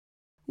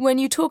When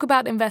you talk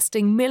about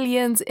investing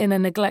millions in a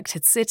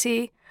neglected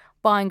city,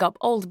 buying up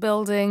old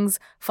buildings,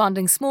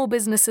 funding small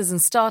businesses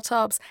and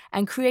startups,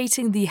 and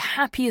creating the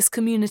happiest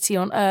community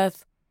on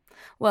earth,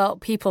 well,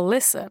 people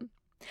listen.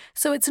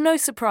 So it's no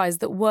surprise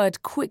that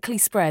word quickly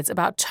spreads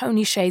about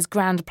Tony Hsieh's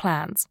grand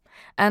plans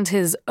and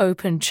his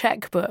open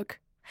checkbook.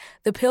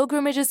 The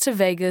pilgrimages to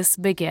Vegas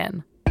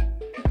begin.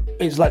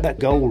 It's like that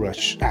gold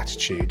rush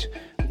attitude.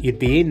 You'd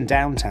be in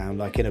downtown,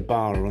 like in a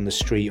bar or on the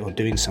street or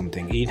doing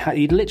something.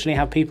 You'd literally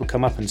have people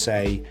come up and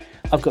say,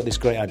 I've got this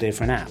great idea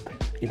for an app.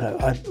 You'd be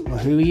like,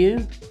 who are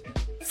you?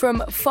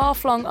 From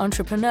far-flung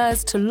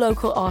entrepreneurs to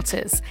local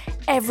artists,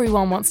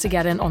 everyone wants to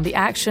get in on the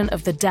action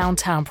of the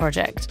Downtown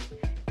Project.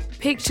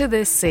 Picture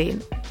this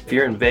scene. If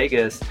you're in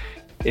Vegas,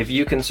 if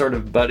you can sort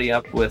of buddy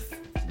up with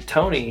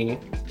Tony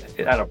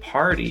at a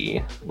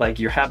party, like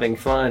you're having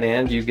fun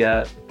and you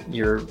get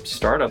your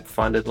startup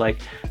funded, like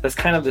that's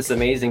kind of this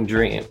amazing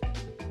dream.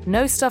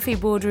 No stuffy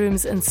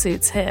boardrooms and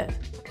suits here.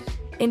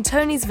 In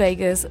Tony's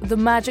Vegas, the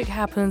magic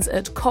happens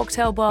at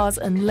cocktail bars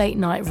and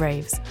late-night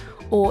raves,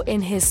 or in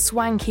his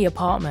swanky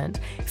apartment,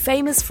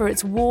 famous for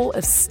its wall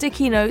of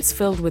sticky notes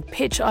filled with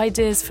pitch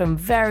ideas from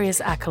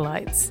various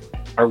acolytes.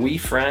 Are we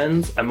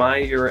friends? Am I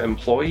your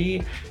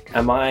employee?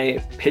 Am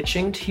I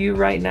pitching to you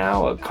right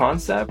now a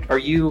concept? Are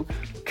you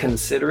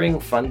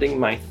considering funding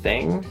my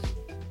thing?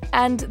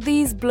 And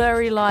these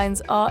blurry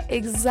lines are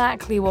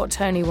exactly what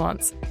Tony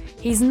wants.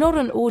 He's not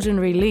an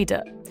ordinary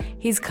leader.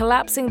 He's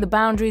collapsing the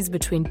boundaries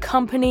between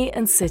company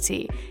and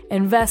city,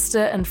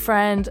 investor and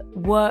friend,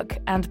 work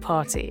and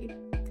party.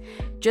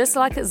 Just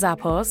like at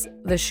Zappos,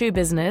 the shoe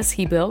business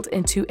he built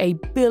into a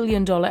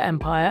billion-dollar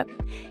empire,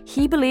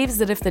 he believes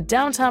that if the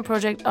Downtown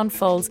Project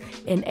unfolds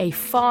in a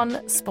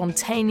fun,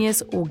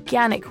 spontaneous,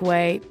 organic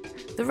way,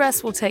 the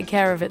rest will take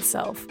care of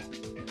itself.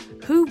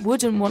 Who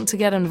wouldn't want to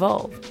get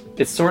involved?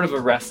 It's sort of a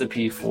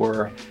recipe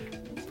for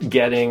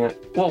getting,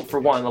 well, for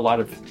one, a lot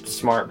of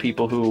smart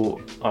people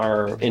who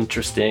are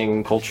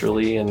interesting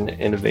culturally and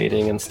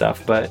innovating and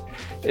stuff, but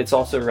it's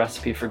also a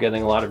recipe for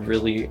getting a lot of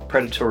really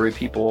predatory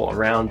people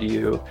around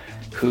you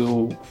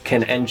who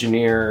can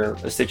engineer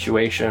a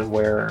situation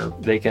where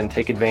they can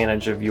take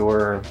advantage of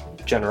your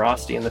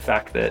generosity and the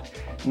fact that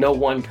no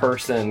one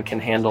person can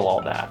handle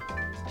all that.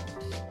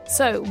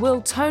 So,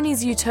 will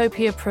Tony's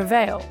utopia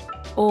prevail?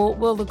 Or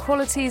will the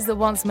qualities that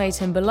once made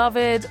him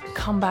beloved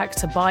come back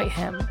to bite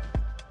him?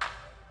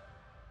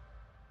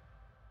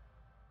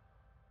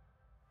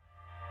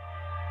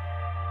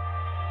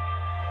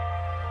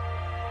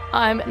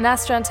 I'm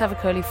Nastran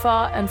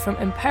Tavakoli-Farr, and from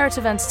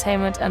Imperative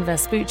Entertainment and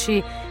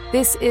Vespucci,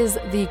 this is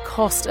The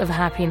Cost of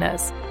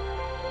Happiness.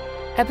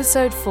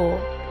 Episode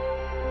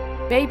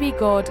 4, Baby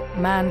God,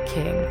 Man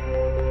King.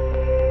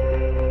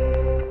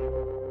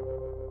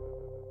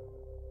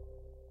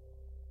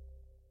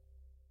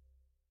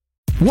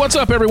 What's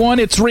up, everyone?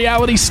 It's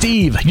Reality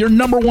Steve, your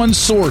number one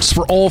source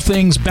for all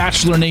things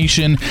Bachelor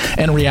Nation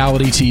and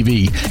reality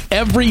TV.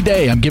 Every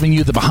day, I'm giving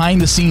you the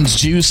behind-the-scenes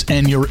juice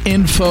and your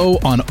info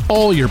on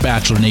all your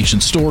Bachelor Nation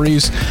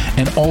stories,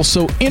 and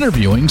also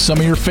interviewing some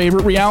of your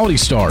favorite reality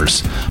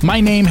stars.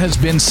 My name has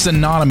been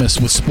synonymous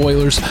with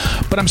spoilers,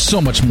 but I'm so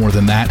much more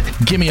than that.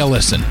 Give me a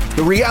listen.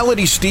 The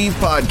Reality Steve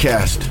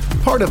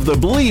Podcast, part of the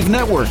Believe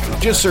Network.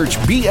 Just search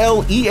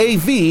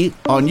BLEAV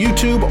on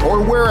YouTube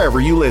or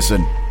wherever you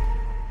listen.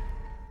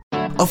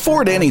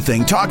 Afford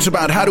Anything talks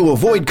about how to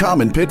avoid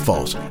common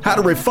pitfalls, how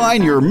to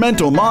refine your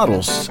mental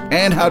models,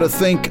 and how to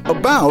think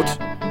about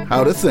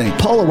how to think.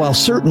 Paula, while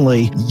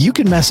certainly you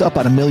can mess up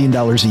on $1 million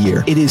a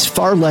year, it is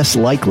far less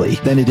likely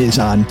than it is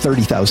on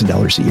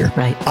 $30,000 a year.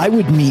 Right. I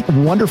would meet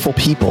wonderful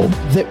people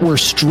that were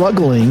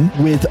struggling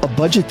with a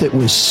budget that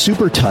was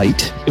super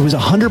tight. It was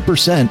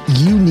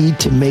 100% you need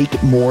to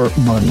make more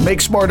money. Make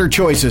smarter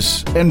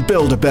choices and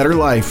build a better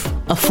life.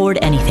 Afford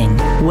Anything,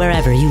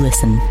 wherever you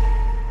listen.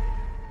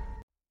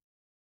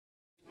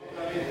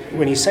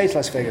 When you say to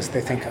Las Vegas,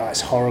 they think, oh,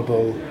 it's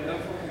horrible,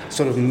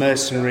 sort of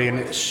mercenary,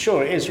 and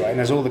sure it is, right? And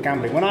there's all the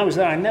gambling. When I was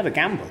there, I never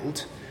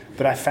gambled,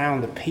 but I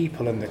found the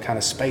people and the kind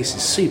of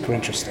spaces super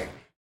interesting.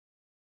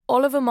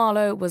 Oliver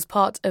Marlowe was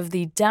part of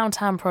the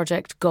Downtown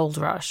Project Gold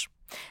Rush.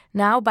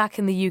 Now back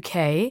in the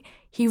UK,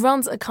 he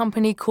runs a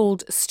company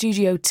called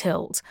Studio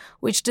Tilt,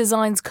 which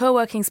designs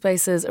co-working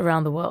spaces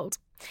around the world.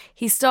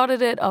 He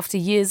started it after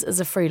years as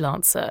a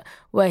freelancer,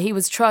 where he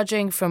was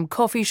trudging from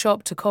coffee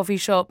shop to coffee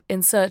shop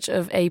in search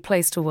of a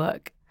place to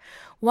work.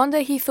 One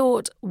day he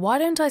thought, why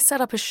don't I set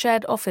up a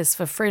shared office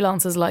for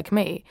freelancers like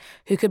me,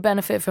 who could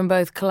benefit from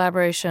both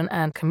collaboration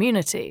and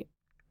community?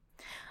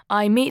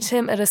 I meet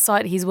him at a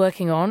site he's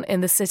working on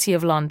in the city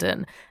of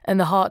London, in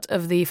the heart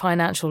of the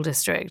financial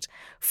district,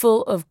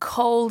 full of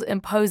cold,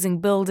 imposing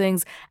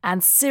buildings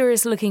and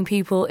serious-looking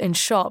people in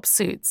sharp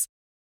suits.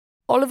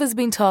 Oliver's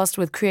been tasked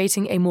with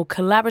creating a more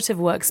collaborative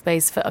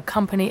workspace for a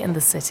company in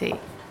the city.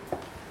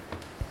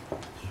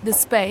 The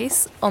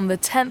space, on the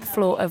 10th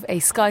floor of a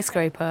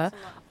skyscraper,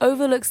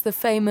 overlooks the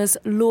famous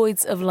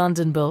Lloyd's of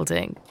London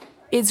building.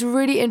 It's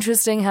really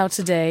interesting how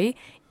today,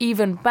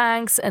 even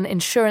banks and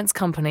insurance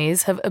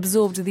companies have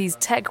absorbed these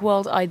tech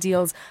world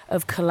ideals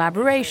of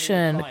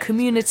collaboration,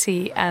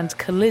 community, and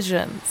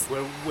collisions.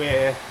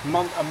 We're a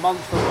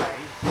month away.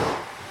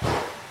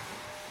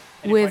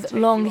 With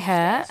long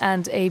hair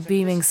and a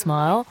beaming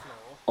smile,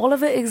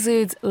 Oliver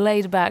exudes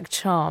laid-back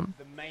charm.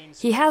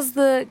 He has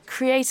the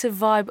creative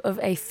vibe of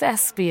a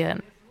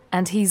thespian,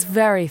 and he's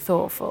very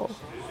thoughtful.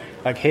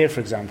 Like here, for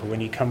example, when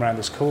you come around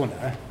this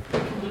corner,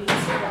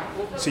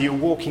 so you're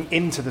walking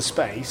into the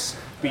space,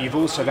 but you've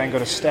also then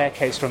got a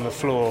staircase from the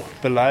floor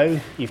below.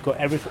 You've got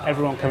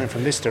everyone coming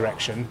from this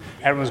direction.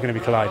 Everyone's going to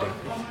be colliding.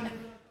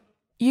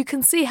 You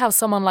can see how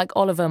someone like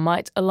Oliver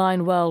might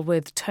align well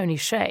with Tony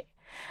Hsieh.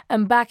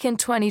 And back in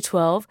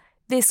 2012,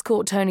 this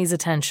caught Tony's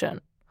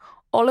attention.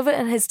 Oliver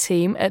and his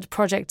team at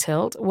Project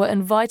Tilt were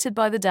invited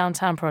by the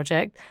Downtown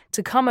Project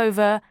to come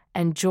over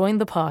and join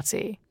the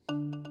party.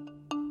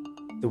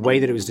 The way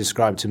that it was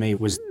described to me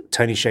was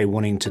Tony Hsieh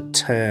wanting to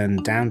turn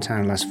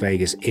downtown Las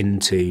Vegas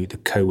into the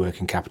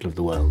co-working capital of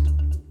the world.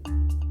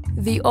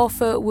 The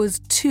offer was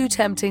too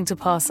tempting to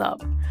pass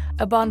up.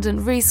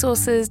 Abundant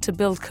resources to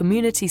build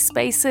community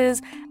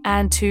spaces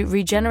and to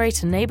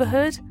regenerate a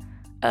neighborhood?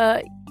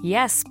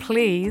 Yes,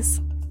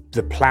 please.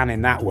 The plan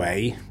in that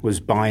way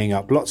was buying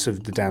up lots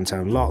of the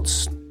downtown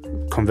lots,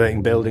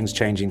 converting buildings,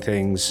 changing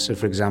things. So,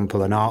 for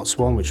example, an arts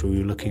one, which we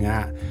were looking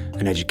at,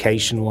 an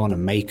education one, a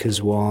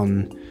makers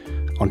one,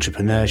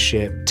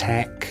 entrepreneurship,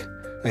 tech.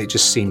 It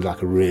just seemed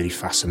like a really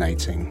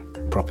fascinating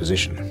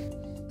proposition.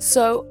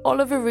 So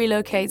Oliver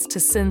relocates to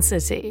Sin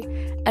City,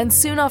 and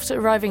soon after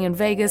arriving in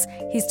Vegas,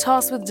 he's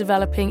tasked with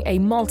developing a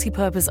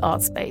multi-purpose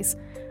art space,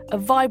 a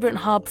vibrant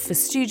hub for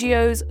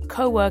studios,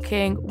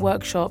 co-working,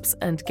 workshops,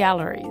 and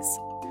galleries.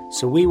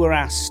 So we were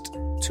asked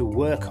to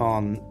work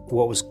on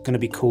what was going to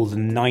be called the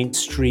 9th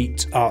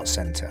Street Art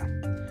Centre.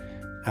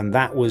 And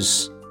that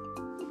was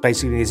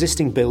basically an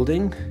existing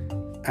building,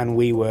 and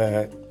we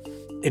were,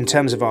 in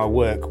terms of our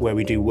work, where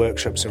we do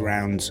workshops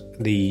around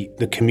the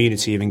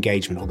community of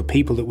engagement, or the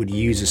people that would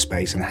use a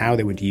space and how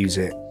they would use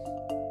it.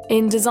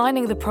 In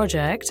designing the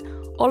project,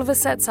 Oliver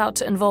sets out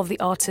to involve the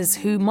artists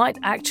who might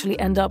actually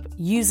end up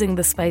using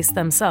the space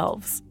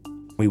themselves.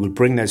 We would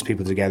bring those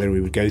people together, we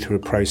would go through a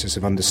process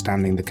of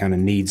understanding the kind of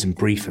needs and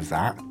brief of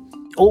that.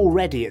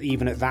 Already,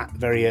 even at that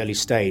very early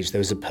stage, there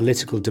was a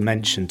political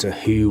dimension to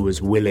who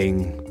was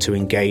willing to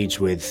engage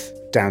with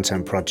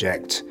Downtown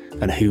Project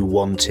and who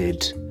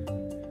wanted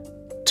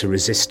to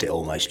resist it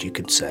almost, you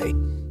could say.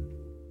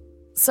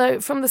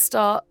 So from the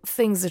start,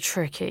 things are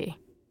tricky.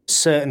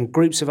 Certain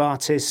groups of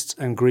artists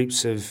and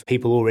groups of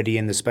people already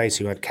in the space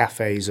who had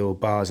cafes or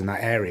bars in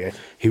that area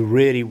who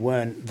really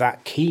weren't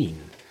that keen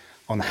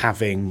on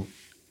having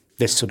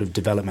this sort of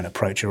development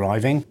approach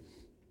arriving.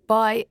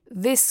 By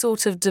this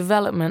sort of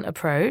development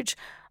approach,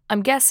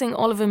 I'm guessing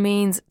Oliver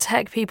means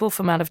tech people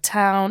from out of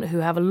town who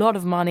have a lot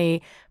of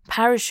money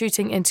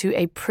parachuting into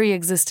a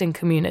pre-existing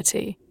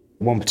community.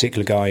 One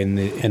particular guy in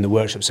the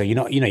workshop said,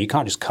 you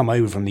can't just come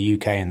over from the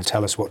UK and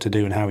tell us what to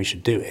do and how we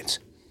should do it.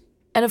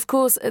 And of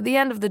course, at the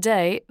end of the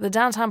day, the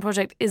Downtown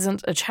Project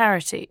isn't a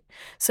charity.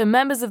 So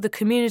members of the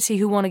community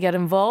who want to get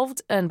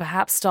involved and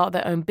perhaps start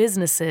their own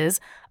businesses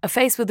are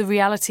faced with the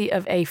reality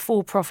of a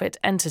for-profit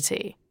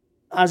entity.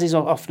 As is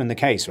often the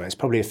case, right? It's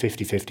probably a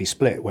 50-50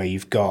 split where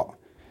you've got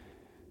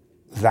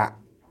that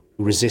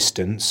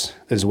resistance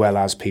as well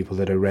as people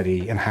that are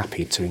ready and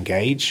happy to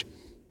engage.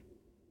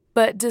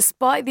 But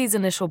despite these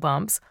initial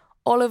bumps,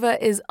 Oliver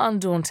is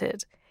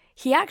undaunted.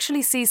 He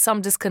actually sees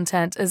some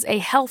discontent as a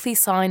healthy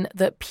sign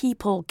that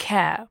people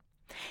care.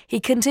 He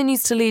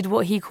continues to lead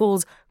what he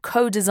calls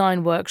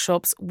co-design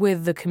workshops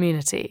with the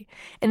community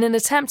in an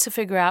attempt to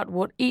figure out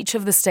what each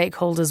of the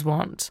stakeholders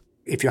want.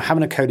 If you're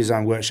having a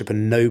co-design workshop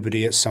and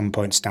nobody at some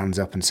point stands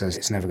up and says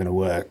it's never going to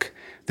work,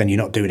 then you're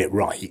not doing it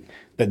right.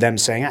 But them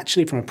saying,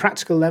 actually, from a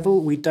practical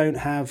level, we don't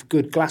have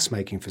good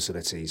glassmaking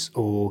facilities,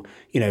 or,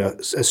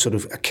 a sort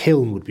of a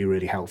kiln would be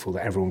really helpful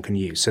that everyone can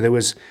use. So there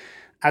was,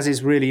 as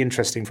is really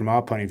interesting from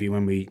our point of view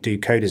when we do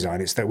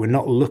co-design, it's that we're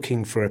not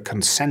looking for a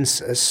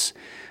consensus,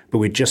 but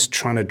we're just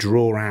trying to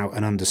draw out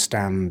and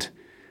understand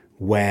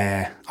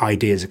where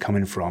ideas are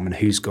coming from and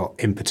who's got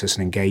impetus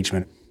and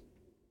engagement.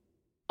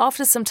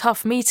 After some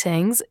tough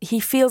meetings, he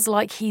feels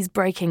like he's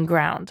breaking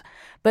ground.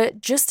 But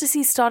just as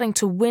he's starting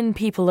to win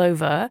people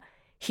over,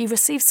 he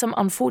receives some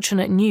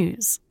unfortunate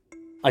news.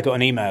 I got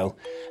an email,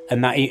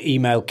 and that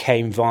email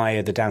came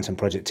via the Downtown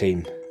Project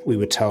team. We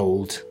were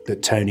told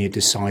that Tony had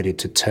decided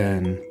to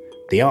turn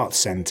the Arts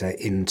Centre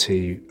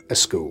into a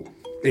school.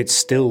 It's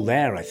still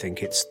there, I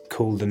think. It's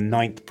called the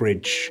Ninth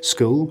Bridge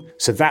School.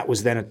 So that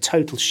was then a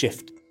total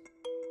shift.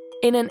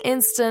 In an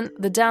instant,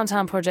 the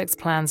Downtown Project's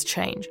plans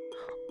change.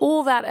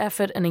 All that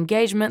effort and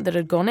engagement that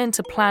had gone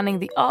into planning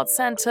the Arts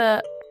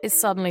Centre is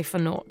suddenly for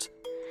naught.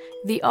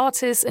 The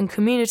artists and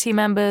community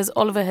members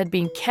Oliver had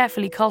been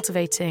carefully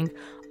cultivating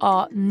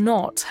are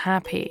not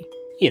happy.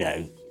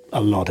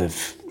 A lot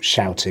of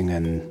shouting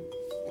and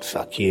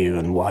fuck you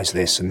and why is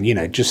this,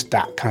 and, just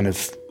that kind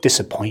of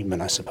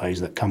disappointment, I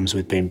suppose, that comes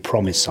with being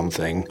promised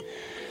something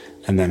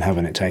and then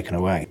having it taken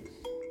away.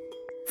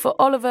 For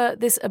Oliver,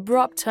 this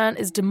abrupt turn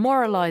is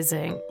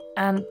demoralizing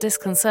and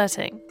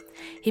disconcerting.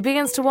 He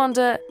begins to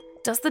wonder,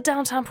 does the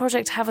Downtown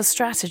Project have a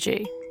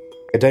strategy?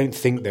 I don't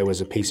think there was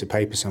a piece of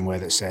paper somewhere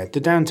that said the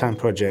Downtown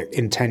Project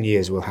in 10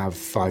 years will have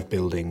 5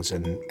 buildings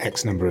and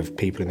X number of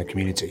people in the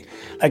community.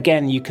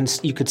 Again, you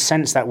could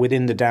sense that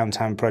within the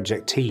Downtown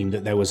Project team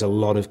that there was a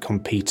lot of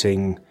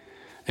competing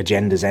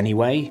agendas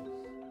anyway.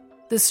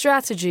 The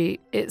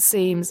strategy, it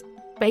seems,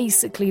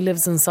 basically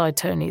lives inside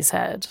Tony's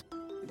head.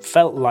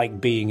 Felt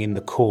like being in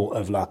the court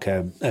of like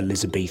a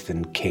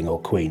Elizabethan king or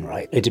queen,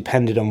 right? It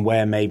depended on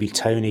where maybe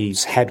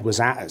Tony's head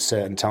was at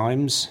certain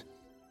times.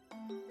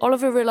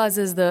 Oliver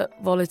realizes that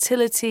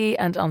volatility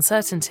and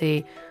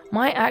uncertainty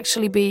might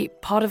actually be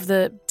part of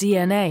the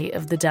DNA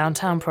of the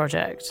Downtown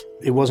Project.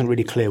 It wasn't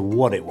really clear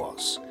what it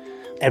was.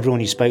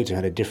 Everyone you spoke to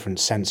had a different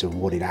sense of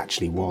what it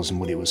actually was and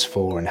what it was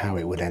for and how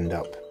it would end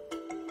up.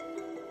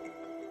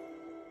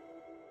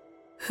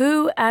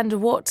 Who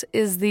and what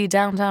is the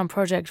Downtown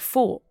Project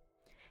for?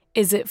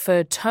 Is it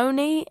for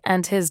Tony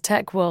and his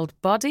tech world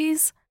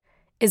buddies?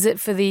 Is it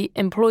for the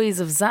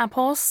employees of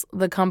Zappos,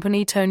 the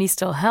company Tony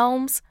still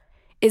helms?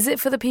 Is it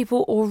for the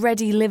people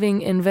already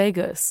living in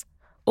Vegas?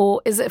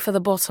 Or is it for the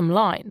bottom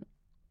line?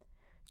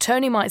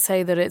 Tony might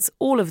say that it's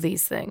all of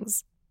these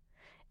things.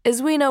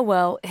 As we know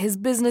well, his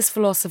business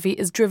philosophy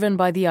is driven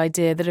by the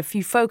idea that if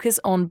you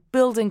focus on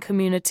building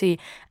community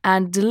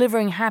and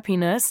delivering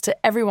happiness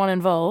to everyone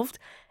involved,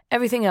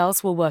 everything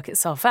else will work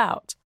itself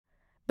out.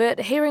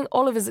 But hearing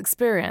Oliver's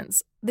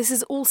experience, this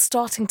is all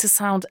starting to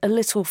sound a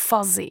little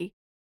fuzzy.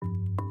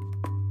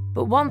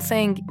 But one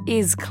thing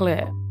is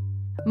clear.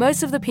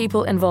 Most of the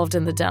people involved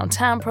in the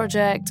Downtown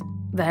Project,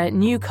 they're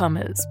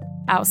newcomers,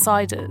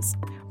 outsiders,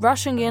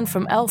 rushing in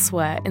from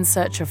elsewhere in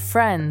search of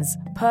friends,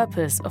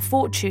 purpose, a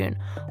fortune,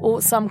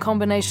 or some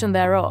combination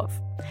thereof.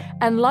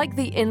 And like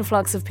the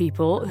influx of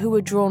people who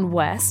were drawn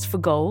west for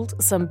gold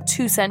some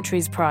 2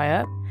 centuries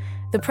prior,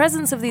 the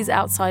presence of these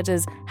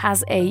outsiders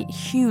has a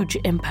huge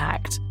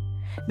impact.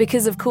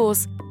 Because, of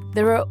course,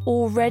 there are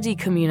already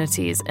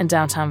communities in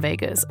downtown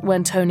Vegas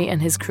when Tony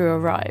and his crew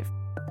arrive,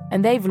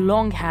 and they've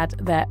long had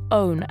their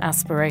own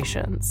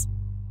aspirations.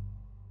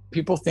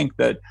 People think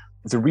that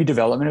the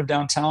redevelopment of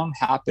downtown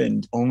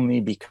happened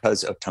only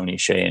because of Tony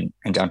Hsieh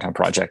and Downtown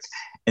Project,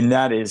 and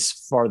that is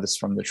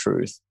farthest from the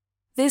truth.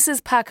 This is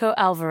Paco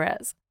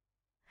Alvarez.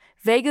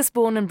 Vegas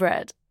born and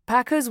bred,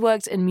 Paco's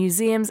worked in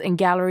museums and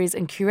galleries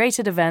and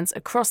curated events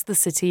across the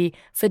city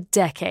for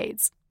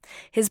decades.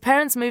 His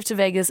parents moved to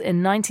Vegas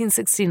in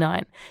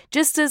 1969,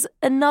 just as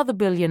another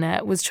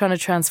billionaire was trying to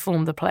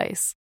transform the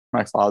place.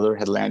 My father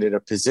had landed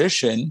a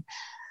position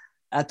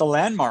at the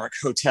Landmark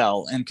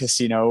Hotel and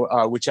Casino,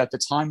 which at the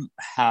time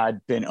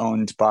had been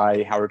owned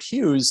by Howard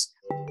Hughes.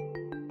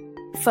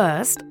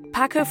 First,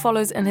 Paco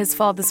follows in his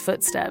father's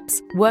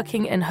footsteps,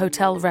 working in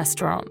hotel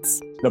restaurants.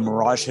 The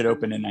Mirage had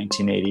opened in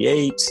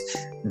 1988.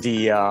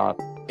 The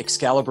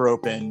Excalibur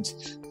opened.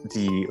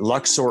 The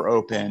Luxor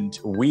opened.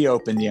 We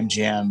opened the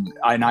MGM.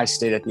 I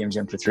stayed at the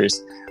MGM for 3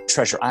 years.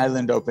 Treasure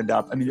Island opened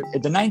up. I mean,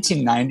 the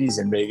 1990s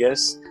in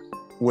Vegas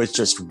was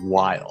just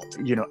wild.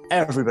 You know,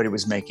 everybody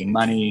was making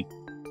money.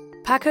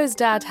 Paco's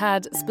dad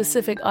had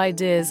specific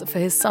ideas for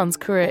his son's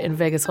career in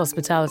Vegas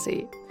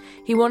hospitality.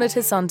 He wanted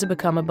his son to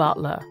become a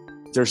butler.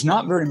 There's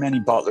not very many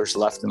butlers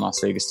left in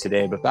Las Vegas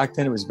today, but back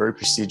then it was a very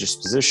prestigious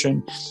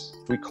position.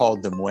 We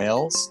called them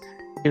whales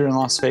here in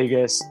Las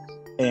Vegas.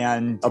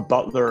 And a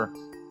butler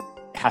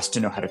has to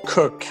know how to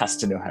cook, has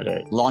to know how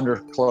to launder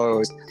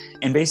clothes.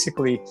 And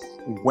basically,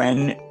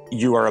 when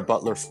you are a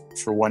butler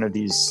for one of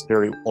these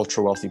very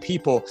ultra-wealthy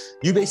people,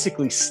 you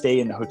basically stay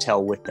in the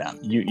hotel with them.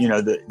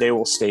 They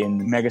will stay in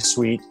the mega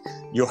suite.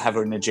 You'll have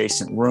an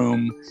adjacent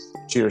room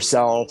to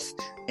yourself.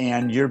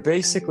 And you're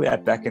basically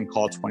at beck and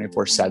call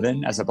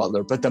 24/7 as a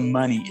butler, but the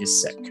money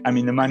is sick. I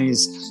mean, the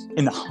money's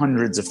in the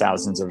hundreds of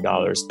thousands of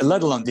dollars,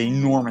 let alone the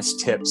enormous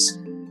tips.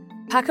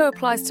 Paco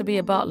applies to be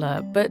a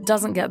butler, but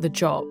doesn't get the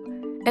job.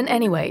 And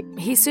anyway,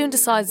 he soon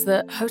decides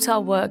that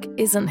hotel work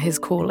isn't his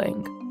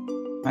calling.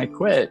 I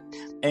quit,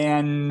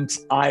 and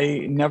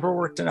I never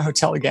worked in a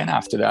hotel again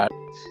after that.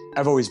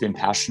 I've always been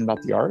passionate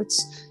about the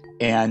arts,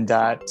 and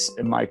that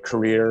my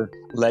career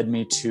led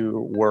me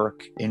to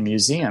work in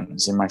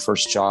museums in my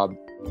first job.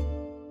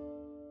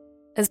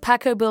 As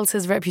Paco builds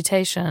his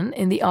reputation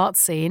in the art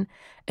scene,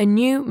 a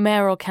new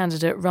mayoral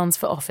candidate runs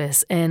for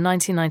office in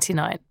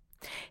 1999.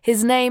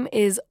 His name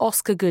is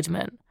Oscar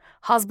Goodman,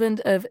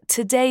 husband of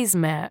today's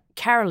mayor,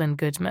 Carolyn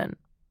Goodman.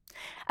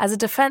 As a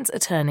defense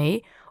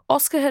attorney,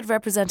 Oscar had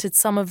represented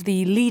some of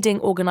the leading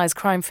organized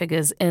crime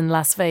figures in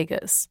Las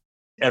Vegas.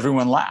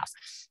 Everyone laughed.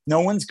 No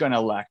one's going to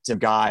elect a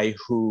guy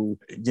who,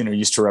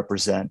 used to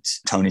represent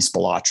Tony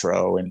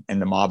Spilotro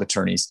and the mob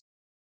attorneys.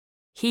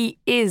 He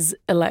is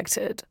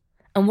elected.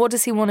 And what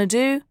does he want to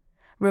do?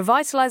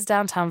 Revitalize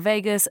downtown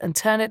Vegas and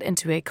turn it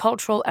into a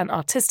cultural and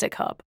artistic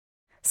hub.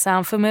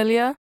 Sound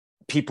familiar?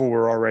 People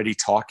were already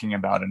talking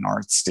about an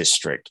arts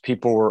district.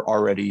 People were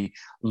already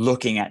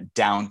looking at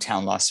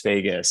downtown Las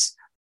Vegas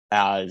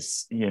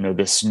as,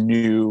 this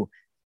new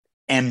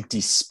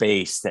empty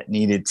space that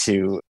needed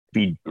to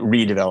be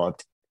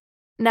redeveloped.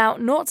 Now,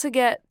 not to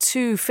get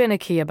too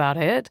finicky about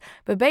it,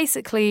 but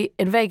basically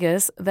in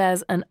Vegas,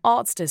 there's an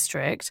arts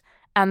district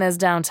and there's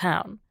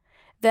downtown.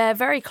 They're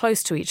very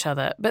close to each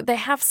other, but they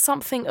have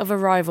something of a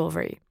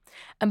rivalry.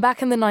 And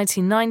back in the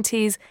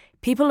 1990s,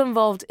 people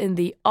involved in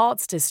the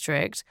arts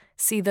district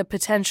see the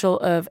potential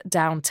of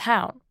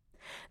downtown.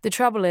 The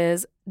trouble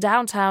is,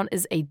 downtown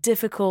is a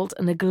difficult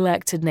and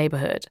neglected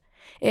neighborhood.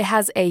 It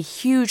has a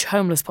huge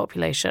homeless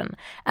population,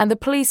 and the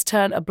police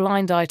turn a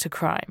blind eye to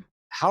crime.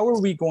 How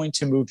are we going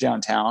to move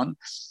downtown,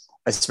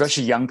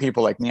 especially young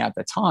people like me at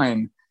the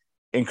time,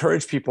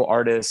 encourage people,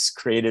 artists,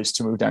 creatives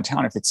to move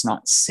downtown if it's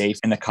not safe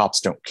and the cops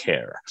don't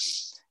care?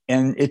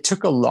 And it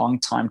took a long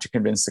time to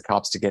convince the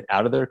cops to get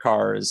out of their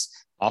cars,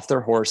 off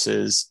their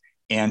horses,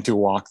 and to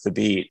walk the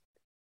beat.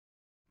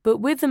 But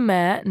with the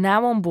mayor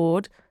now on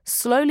board,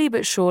 slowly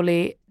but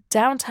surely,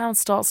 downtown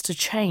starts to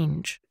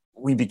change.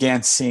 We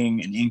began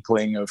seeing an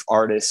inkling of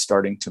artists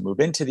starting to move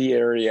into the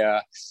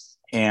area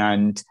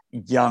and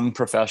young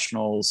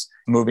professionals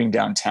moving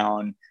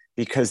downtown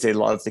because they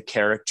love the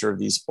character of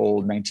these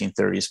old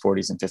 1930s,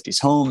 40s, and 50s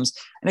homes.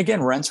 And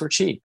again, rents were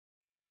cheap.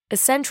 A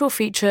central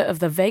feature of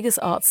the Vegas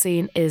art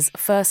scene is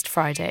First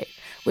Friday,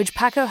 which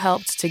Paco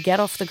helped to get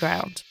off the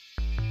ground.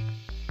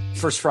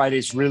 First Friday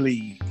is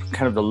really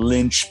kind of the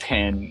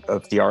linchpin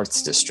of the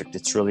arts district.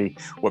 It's really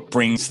what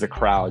brings the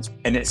crowds.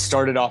 And it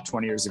started off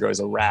 20 years ago as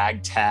a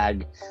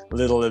ragtag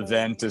little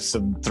event of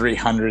some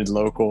 300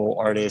 local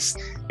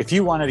artists. If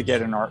you wanted to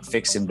get an art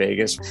fix in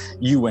Vegas,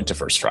 you went to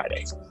First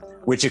Friday,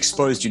 which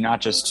exposed you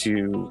not just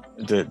to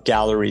the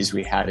galleries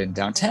we had in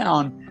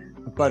downtown,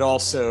 but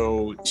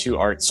also to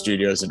art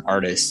studios and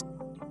artists.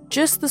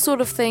 Just the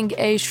sort of thing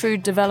a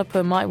shrewd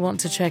developer might want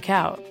to check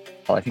out.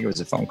 I think it was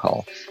a phone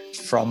call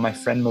from my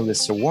friend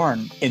Melissa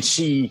Warren. And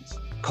she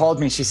called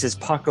me. She says,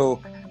 Paco,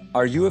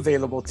 are you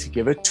available to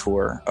give a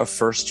tour of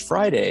First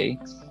Friday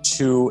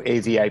to a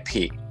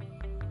VIP?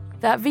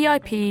 That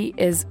VIP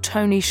is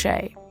Tony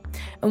Hsieh.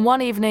 And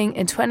one evening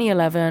in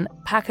 2011,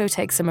 Paco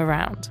takes him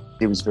around.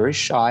 He was very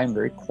shy and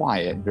very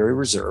quiet, very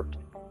reserved.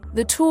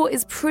 The tour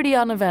is pretty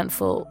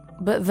uneventful,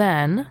 but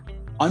then...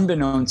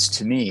 Unbeknownst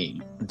to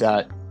me,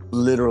 that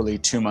literally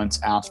 2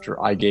 months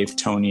after I gave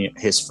Tony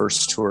his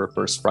first tour,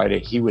 First Friday,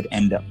 he would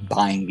end up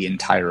buying the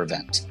entire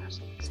event,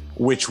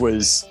 which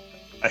was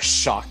a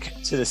shock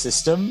to the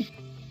system.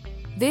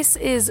 This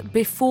is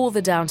before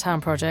the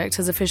Downtown Project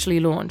has officially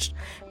launched,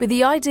 but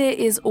the idea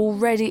is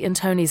already in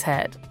Tony's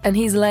head, and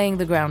he's laying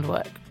the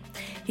groundwork.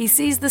 He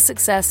sees the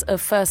success of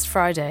First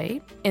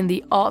Friday in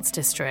the Arts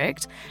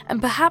District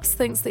and perhaps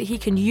thinks that he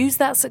can use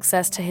that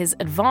success to his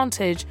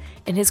advantage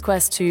in his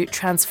quest to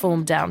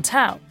transform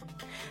downtown.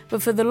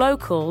 But for the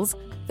locals,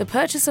 the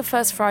purchase of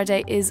First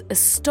Friday is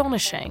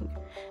astonishing,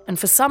 and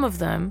for some of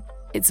them,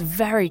 it's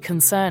very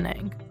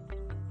concerning.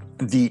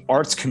 The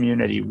arts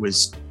community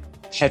was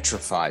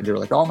petrified. They were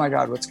like, oh my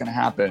God, what's going to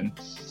happen?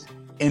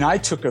 And I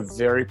took a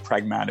very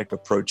pragmatic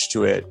approach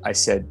to it. I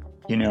said,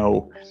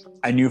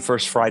 I knew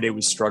First Friday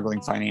was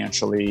struggling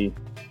financially.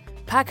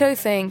 Paco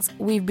thinks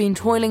we've been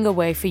toiling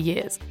away for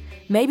years.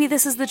 Maybe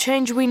this is the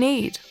change we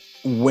need.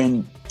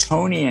 When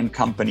Tony and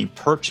company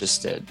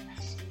purchased it,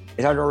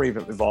 it had already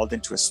evolved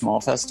into a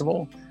small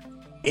festival,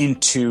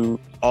 into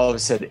all of a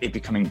sudden it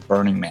becoming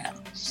Burning Man.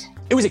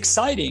 It was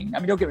exciting. I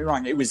mean, don't get me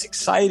wrong. It was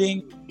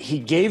exciting. He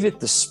gave it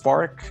the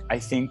spark, I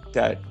think,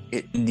 that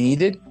it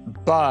needed,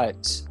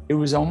 but it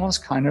was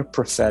almost kind of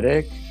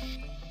prophetic.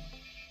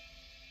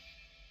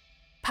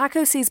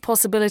 Paco sees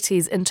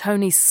possibilities in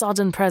Tony's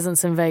sudden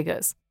presence in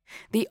Vegas.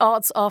 The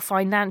arts are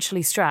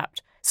financially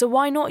strapped, so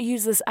why not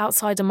use this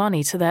outsider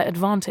money to their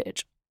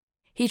advantage?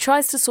 He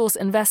tries to source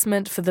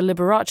investment for the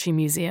Liberace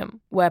Museum,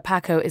 where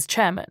Paco is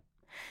chairman.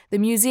 The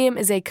museum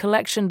is a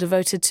collection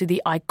devoted to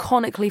the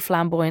iconically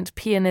flamboyant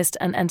pianist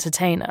and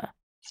entertainer.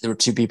 There were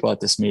two people at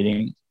this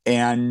meeting,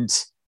 and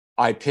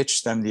I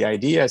pitched them the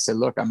idea. I said,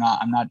 look, I'm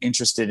not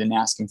interested in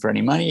asking for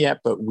any money yet,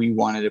 but we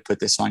wanted to put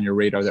this on your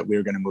radar that we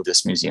were going to move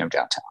this museum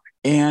downtown.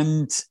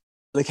 And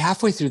like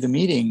halfway through the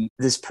meeting,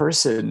 this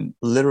person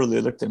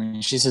literally looked at me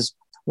and she says,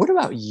 what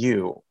about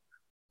you?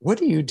 What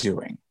are you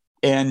doing?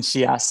 And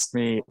she asked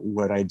me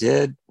what I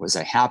did. Was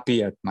I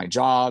happy at my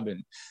job?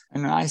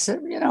 And I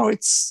said,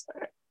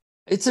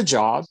 it's a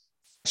job.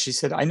 She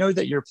said, I know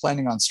that you're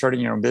planning on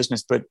starting your own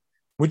business, but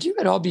would you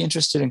at all be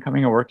interested in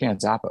coming and working at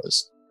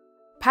Zappos?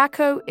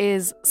 Paco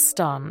is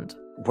stunned.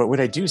 What would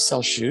I do?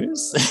 Sell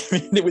shoes?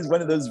 It was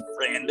one of those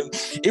random,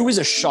 it was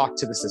a shock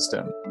to the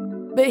system.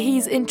 But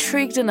he's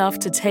intrigued enough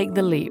to take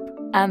the leap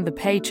and the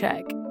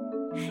paycheck.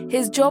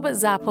 His job at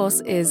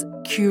Zappos is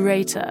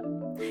curator.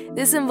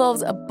 This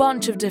involves a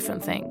bunch of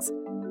different things.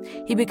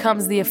 He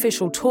becomes the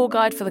official tour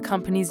guide for the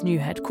company's new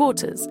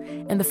headquarters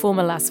in the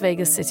former Las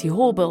Vegas City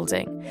Hall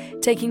building,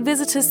 taking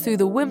visitors through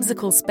the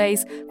whimsical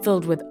space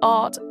filled with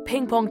art,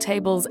 ping pong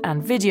tables,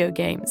 and video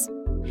games.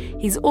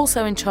 He's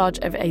also in charge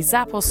of a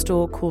Zappos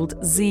store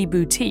called Z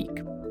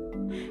Boutique.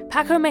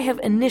 Paco may have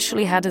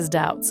initially had his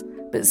doubts,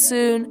 but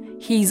soon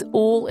he's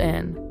all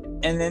in.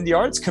 And then the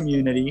arts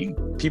community,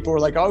 people were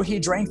like, oh, he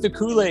drank the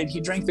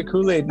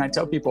Kool-Aid. And I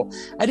tell people,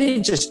 I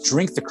didn't just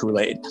drink the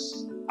Kool-Aid.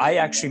 I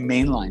actually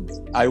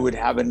mainlined. I would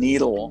have a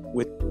needle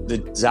with the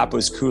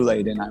Zappos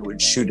Kool-Aid and I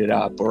would shoot it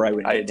up, or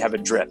I'd have a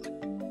drip.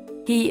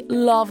 He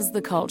loves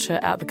the culture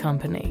at the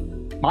company.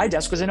 My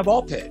desk was in a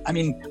ball pit. I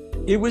mean,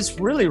 it was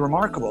really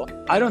remarkable.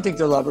 I don't think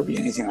there'll ever be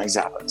anything like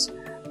Zappos.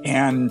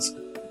 And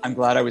I'm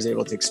glad I was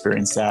able to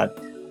experience that.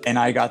 And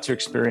I got to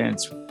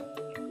experience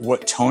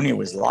what Tony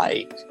was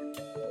like.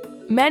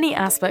 Many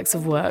aspects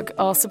of work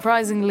are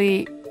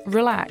surprisingly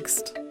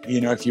relaxed.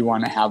 If you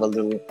want to have a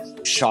little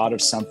shot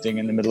of something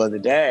in the middle of the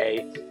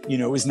day,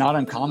 it was not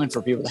uncommon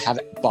for people to have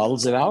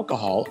bottles of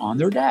alcohol on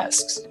their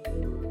desks.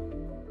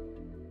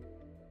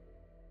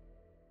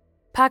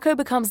 Paco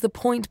becomes the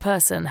point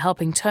person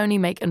helping Tony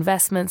make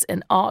investments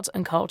in art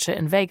and culture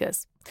in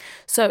Vegas.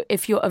 So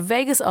if you're a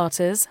Vegas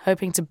artist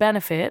hoping to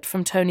benefit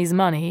from Tony's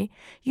money,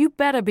 you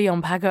better be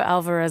on Paco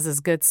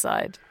Alvarez's good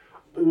side.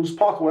 It was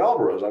Paco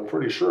Alvarez, I'm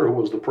pretty sure, who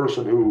was the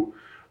person who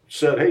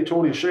said, hey,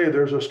 Tony Hsieh,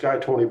 there's this guy,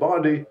 Tony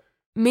Bondi.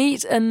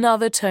 Meet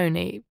another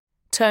Tony,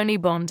 Tony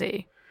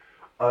Bondi.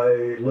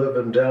 I live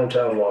in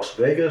downtown Las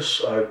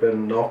Vegas. I've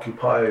been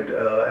occupied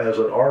as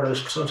an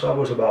artist since I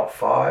was about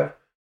 5.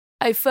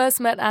 I first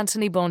met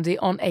Anthony Bondi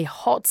on a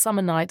hot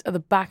summer night at the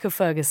back of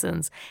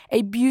Ferguson's,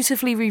 a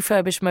beautifully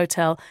refurbished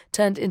motel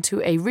turned into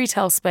a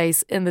retail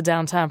space in the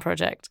Downtown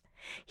Project.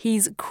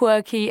 He's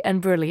quirky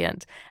and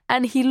brilliant,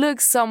 and he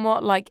looks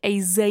somewhat like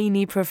a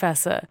zany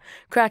professor,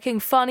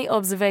 cracking funny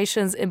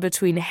observations in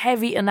between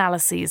heavy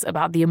analyses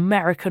about the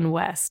American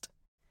West.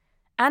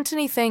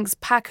 Anthony thinks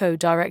Paco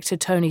directed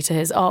Tony to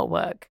his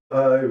artwork.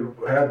 I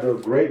had the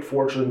great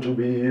fortune to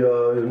be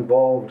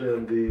involved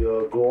in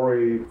the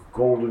glory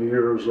golden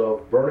years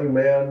of Burning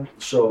Man.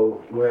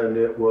 So when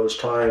it was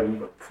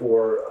time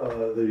for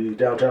the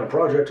Downtown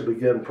Project to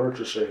begin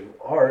purchasing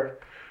art,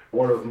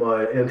 one of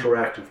my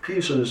interactive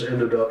pieces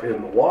ended up in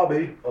the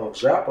lobby of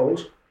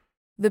Zappos.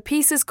 The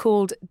piece is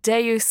called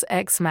Deus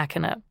Ex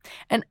Machina,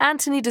 and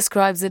Anthony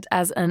describes it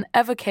as an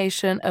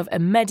evocation of a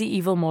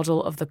medieval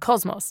model of the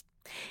cosmos.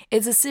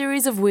 It's a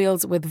series of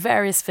wheels with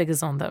various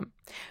figures on them.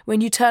 When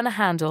you turn a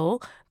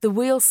handle, the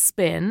wheels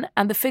spin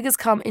and the figures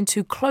come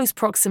into close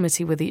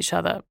proximity with each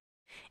other.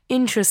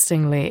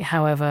 Interestingly,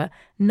 however,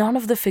 none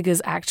of the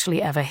figures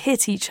actually ever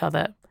hit each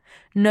other.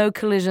 No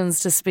collisions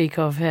to speak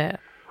of here.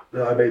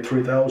 I made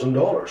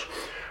 $3,000,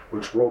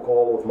 which broke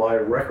all of my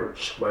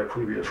records, my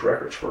previous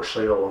records for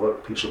sale of a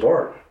piece of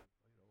art.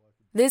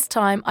 This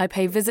time, I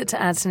pay visit to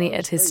Anthony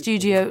at his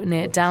studio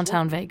near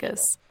downtown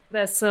Vegas.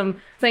 There's some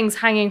things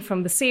hanging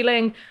from the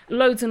ceiling,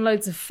 loads and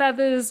loads of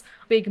feathers,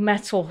 big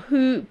metal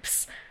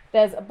hoops.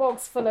 There's a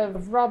box full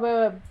of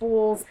rubber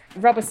balls,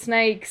 rubber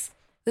snakes.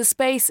 The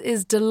space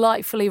is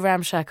delightfully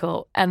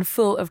ramshackle and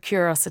full of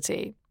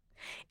curiosity.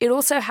 It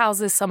also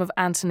houses some of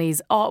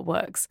Anthony's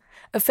artworks.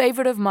 A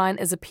favorite of mine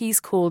is a piece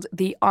called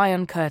The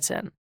Iron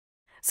Curtain.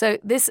 So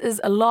this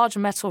is a large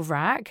metal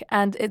rack,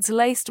 and it's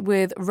laced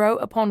with row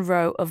upon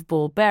row of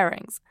ball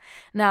bearings.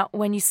 Now,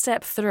 when you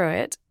step through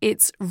it,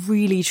 it's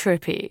really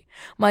trippy.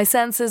 My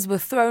senses were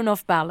thrown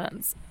off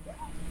balance.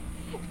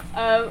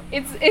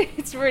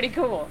 It's really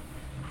cool.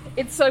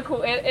 It's so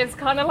cool. It's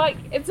kind of like,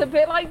 it's a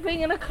bit like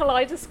being in a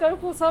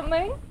kaleidoscope or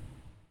something.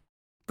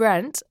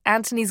 Brent,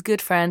 Anthony's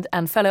good friend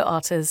and fellow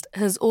artist,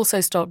 has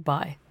also stopped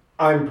by.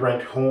 I'm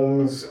Brent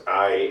Holmes.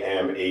 I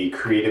am a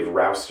creative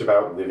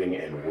roustabout living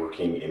and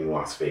working in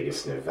Las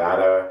Vegas,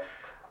 Nevada.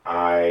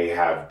 I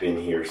have been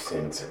here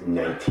since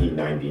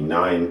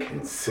 1999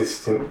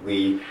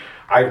 consistently.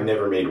 I've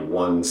never made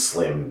one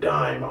slim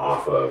dime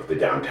off of the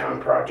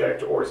Downtown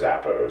Project or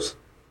Zappos.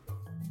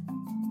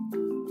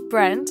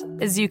 Brent,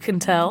 as you can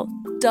tell,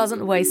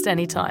 doesn't waste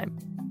any time.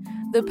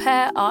 The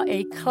pair are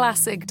a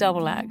classic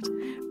double act.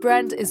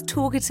 Brent is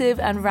talkative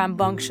and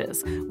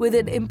rambunctious, with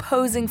an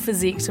imposing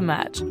physique to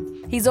match.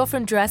 He's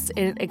often dressed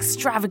in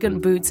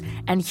extravagant boots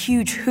and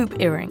huge hoop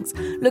earrings,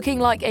 looking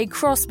like a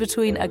cross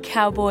between a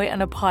cowboy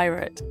and a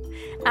pirate.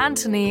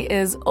 Anthony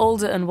is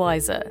older and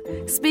wiser,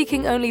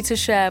 speaking only to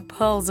share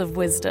pearls of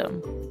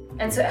wisdom.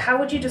 And so how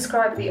would you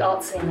describe the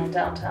art scene in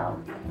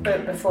downtown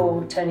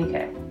before Tony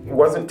came? It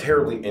wasn't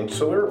terribly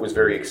insular. It was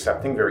very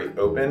accepting, very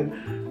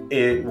open.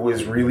 It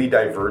was really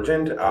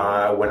divergent.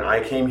 When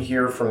I came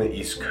here from the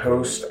East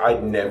Coast,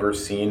 I'd never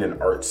seen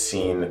an art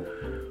scene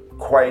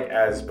quite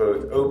as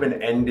both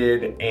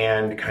open-ended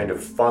and kind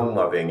of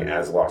fun-loving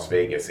as Las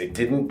Vegas. It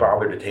didn't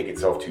bother to take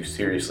itself too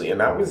seriously, and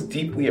that was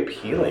deeply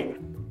appealing.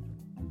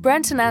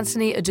 Brent and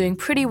Anthony are doing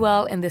pretty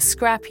well in this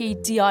scrappy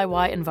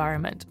DIY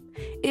environment.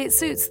 It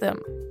suits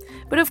them.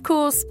 But of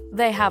course,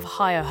 they have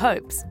higher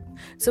hopes.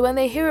 So when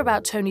they hear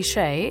about Tony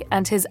Hsieh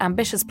and his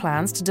ambitious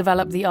plans to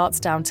develop the arts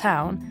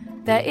downtown,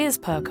 their ears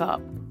perk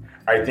up.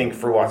 I think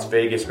for Las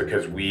Vegas,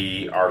 because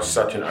we are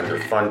such an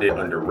underfunded,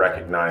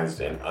 under-recognized,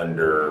 and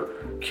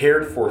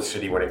under-cared-for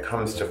city when it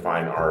comes to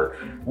fine art,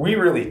 we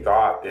really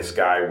thought this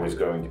guy was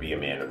going to be a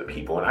man of the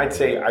people. And I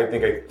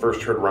think I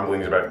first heard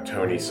rumblings about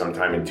Tony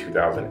sometime in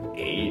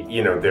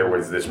 2008. There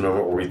was this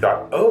moment where we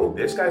thought, oh,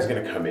 this guy's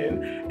going to come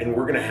in, and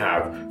we're going to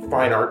have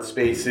fine art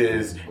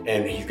spaces,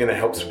 and he's going to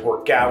help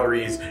support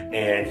galleries,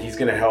 and he's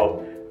going to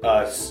help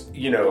us,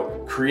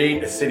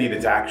 create a city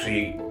that's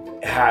actually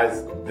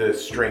has the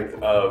strength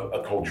of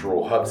a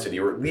cultural hub city,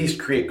 or at least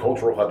create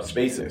cultural hub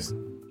spaces.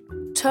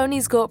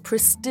 Tony's got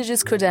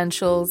prestigious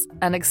credentials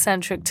and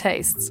eccentric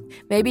tastes.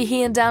 Maybe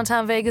he and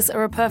downtown Vegas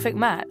are a perfect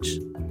match.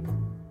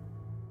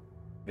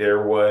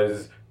 There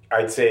was,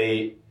 I'd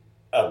say,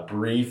 a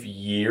brief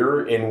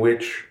year in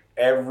which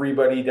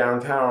everybody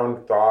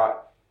downtown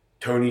thought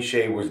Tony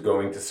Hsieh was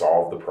going to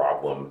solve the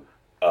problem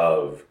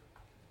of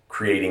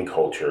creating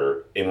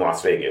culture in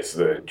Las Vegas,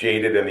 the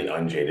jaded and the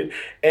unjaded.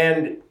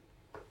 And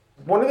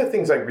one of the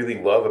things I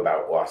really love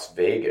about Las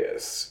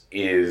Vegas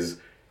is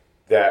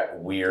that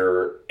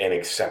we're an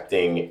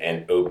accepting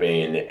and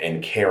open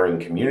and caring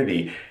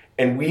community.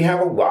 And we have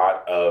a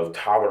lot of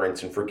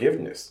tolerance and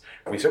forgiveness.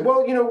 We said,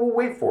 well, we'll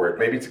wait for it.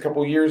 Maybe it's a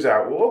couple of years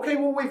out. Well, okay,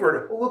 we'll wait for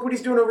it. Well, look what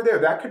he's doing over there.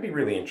 That could be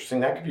really interesting.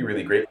 That could be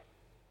really great.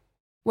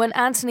 When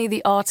Anthony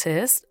the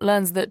artist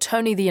learns that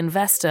Tony the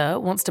investor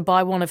wants to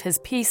buy one of his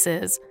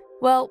pieces,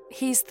 well,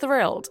 he's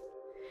thrilled.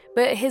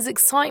 But his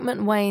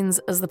excitement wanes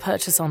as the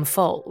purchase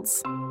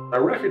unfolds. I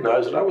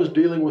recognized that I was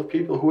dealing with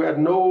people who had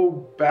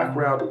no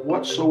background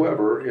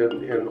whatsoever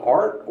in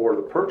art or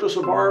the purchase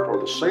of art or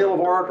the sale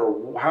of art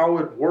or how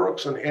it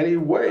works in any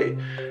way,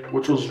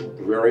 which was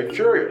very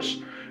curious.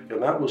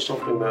 And that was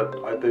something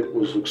that I think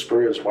was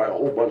experienced by a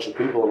whole bunch of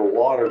people in a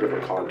lot of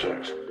different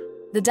contexts.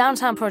 The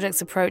Downtown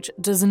Project's approach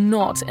does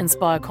not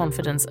inspire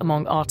confidence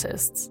among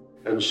artists.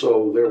 And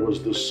so there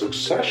was this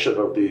succession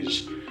of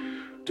these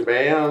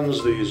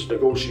demands, these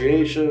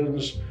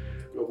negotiations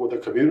with the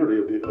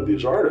community of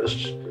these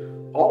artists,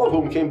 all of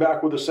whom came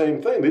back with the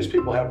same thing. These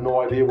people have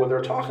no idea what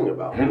they're talking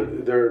about.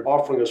 They're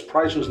offering us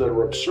prices that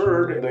are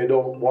absurd and they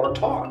don't want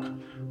to talk.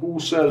 Who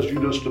says you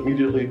just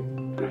immediately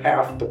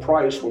half the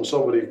price when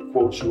somebody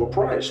quotes you a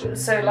price?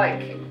 So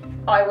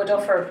I would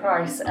offer a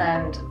price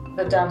and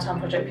the Downtown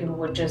Project people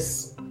would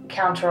just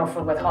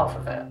counter-offer with half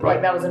of it.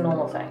 Right. That was a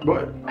normal thing.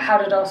 Right. How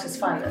did artists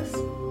find this?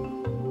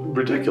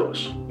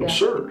 Ridiculous,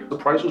 absurd. The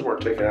prices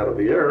weren't taken out of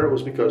the air. It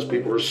was because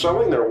people were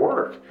selling their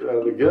work.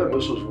 And again,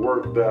 this is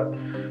work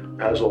that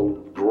has a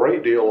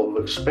great deal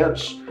of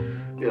expense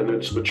in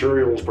its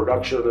materials,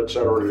 production, et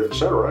cetera, et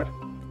cetera.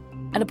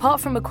 And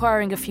apart from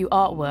acquiring a few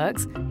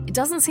artworks, it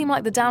doesn't seem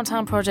like the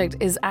Downtown Project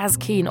is as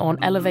keen on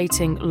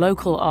elevating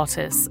local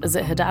artists as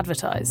it had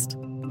advertised.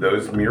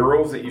 Those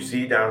murals that you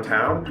see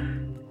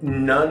downtown,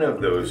 none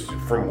of those,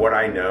 from what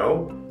I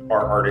know,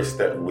 are artists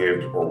that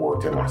lived or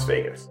worked in Las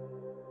Vegas.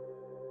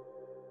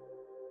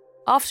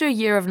 After a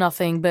year of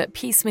nothing but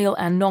piecemeal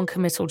and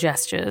non-committal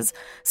gestures,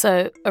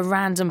 so a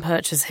random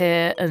purchase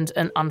here and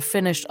an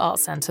unfinished art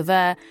centre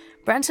there,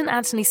 Brent and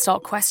Anthony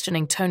start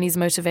questioning Tony's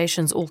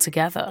motivations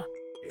altogether.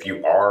 If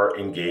you are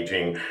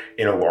engaging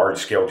in a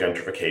large-scale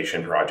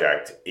gentrification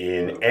project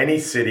in any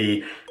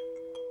city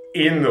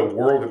in the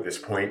world at this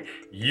point,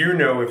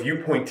 if you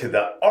point to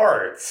the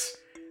arts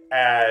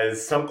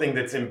as something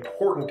that's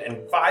important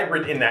and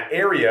vibrant in that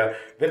area,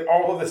 then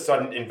all of a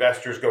sudden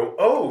investors go,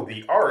 oh,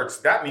 the arts,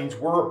 that means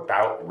we're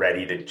about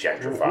ready to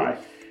gentrify.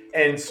 Mm-hmm.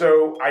 And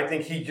so I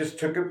think he just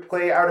took a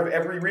play out of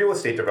every real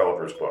estate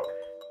developer's book.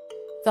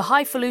 The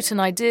highfalutin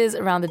ideas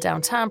around the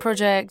Downtown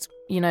Project,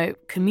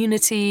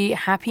 community,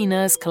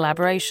 happiness,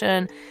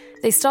 collaboration,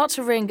 they start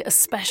to ring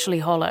especially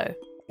hollow.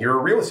 You're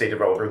a real estate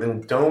developer,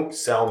 then don't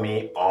sell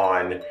me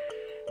on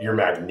your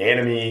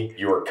magnanimity,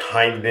 your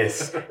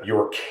kindness,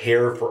 your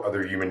care for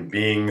other human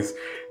beings.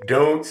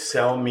 Don't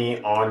sell me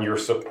on your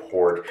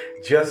support.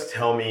 Just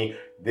tell me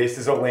this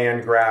is a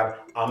land grab,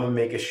 I'm gonna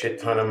make a shit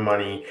ton of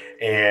money,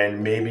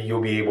 and maybe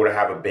you'll be able to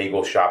have a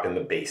bagel shop in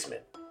the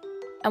basement.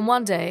 And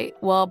one day,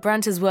 while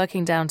Brent is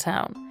working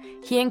downtown,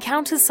 he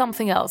encounters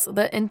something else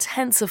that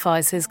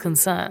intensifies his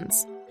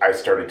concerns. I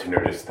started to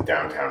notice the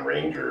Downtown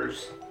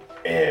Rangers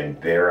and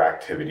their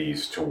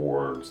activities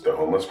towards the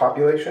homeless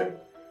population.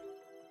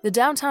 The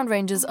Downtown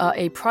Rangers are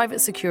a private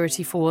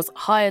security force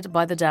hired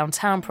by the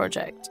Downtown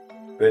Project.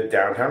 The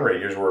Downtown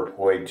Rangers were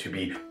employed to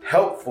be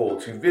helpful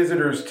to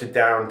visitors to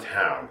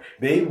downtown.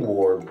 They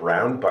wore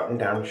brown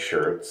button-down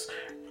shirts,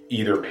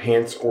 either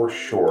pants or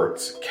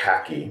shorts,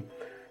 khaki,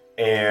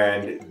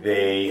 and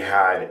they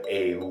had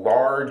a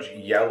large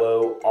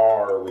yellow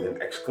R with an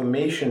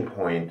exclamation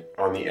point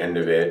on the end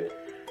of it.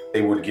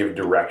 They would give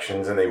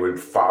directions and they would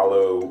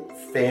follow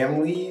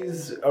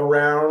families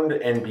around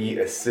and be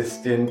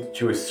assistant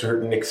to a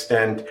certain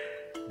extent.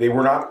 They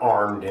were not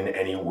armed in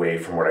any way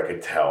from what I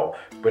could tell,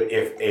 but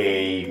if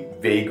a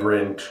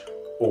vagrant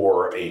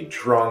or a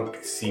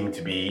drunk seemed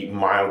to be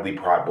mildly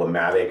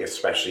problematic,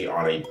 especially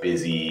on a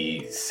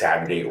busy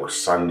Saturday or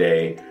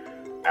Sunday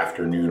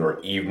afternoon or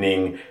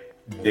evening,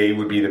 they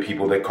would be the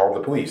people that called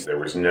the police. There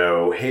was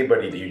no, hey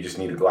buddy, do you just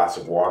need a glass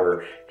of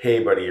water?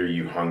 Hey buddy, are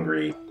you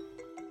hungry?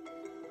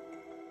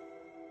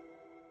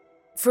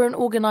 For an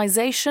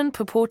organization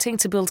purporting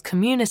to build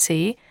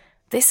community,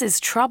 this is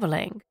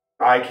troubling.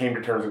 I came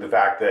to terms with the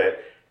fact that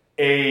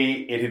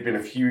it had been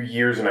a few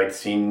years and I'd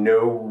seen no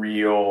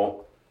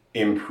real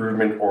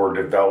improvement or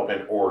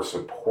development or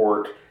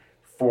support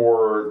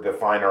for the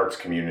fine arts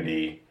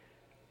community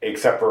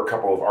except for a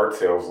couple of art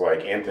sales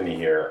like Anthony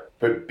here.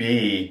 But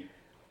B,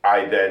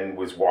 I then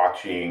was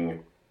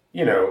watching,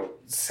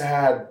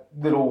 sad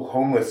little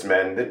homeless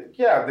men that,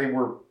 they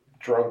were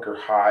drunk or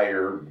high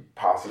or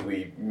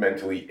possibly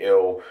mentally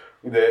ill,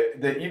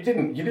 that you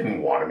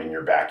didn't want them in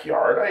your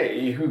backyard.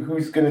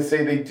 Who's going to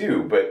say they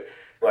do? But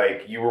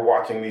like, you were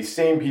watching these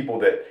same people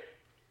that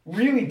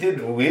really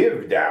did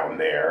live down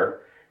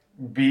there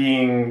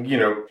being,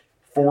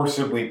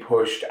 forcibly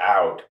pushed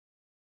out.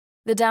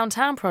 The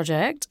Downtown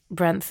Project,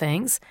 Brent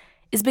thinks,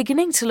 is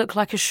beginning to look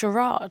like a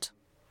charade.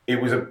 It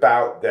was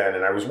about then,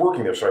 and I was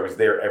working there, so I was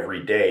there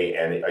every day,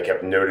 and I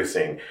kept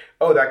noticing,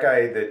 that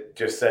guy that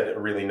just said a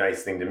really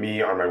nice thing to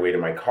me on my way to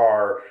my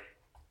car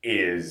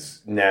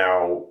is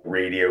now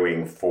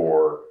radioing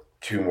for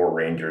 2 more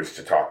rangers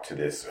to talk to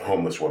this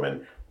homeless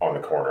woman on the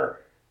corner.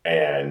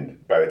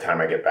 And by the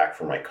time I get back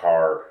from my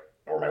car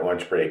or my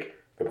lunch break,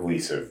 the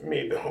police have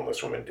made the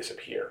homeless woman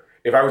disappear.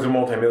 If I was a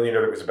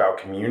multimillionaire that was about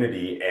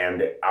community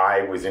and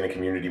I was in a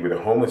community with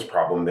a homeless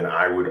problem, then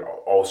I would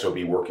also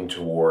be working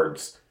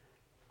towards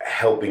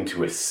helping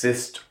to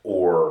assist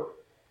or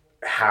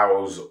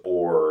house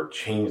or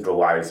change the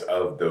lives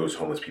of those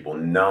homeless people,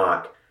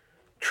 not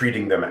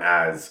treating them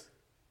as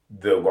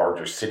the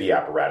larger city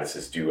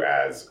apparatuses do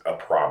as a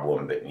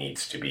problem that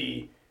needs to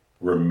be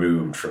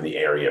removed from the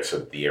area so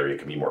that the area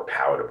can be more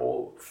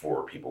palatable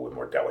for people with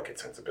more delicate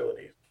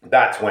sensibilities.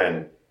 That's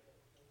when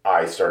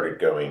I started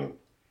going,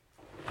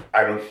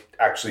 I don't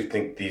actually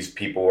think these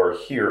people are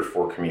here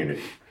for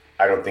community.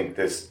 I don't think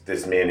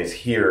this man is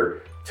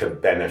here to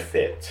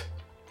benefit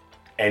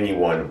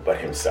anyone but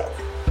himself.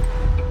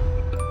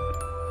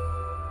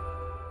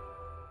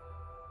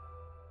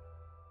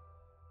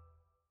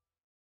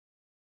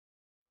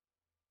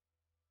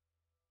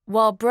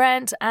 While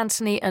Brent,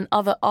 Anthony, and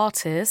other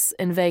artists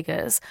in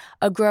Vegas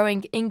are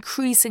growing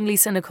increasingly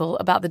cynical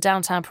about the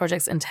Downtown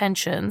Project's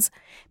intentions,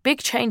 big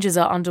changes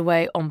are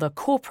underway on the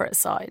corporate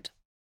side.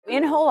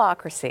 In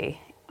Holacracy,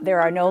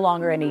 there are no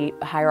longer any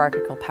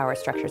hierarchical power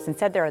structures.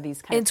 Instead, there are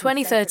these In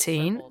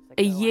 2013,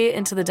 a year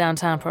into the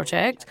Downtown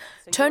Project,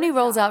 Tony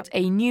rolls out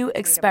a new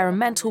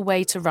experimental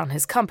way to run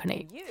his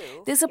company.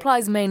 This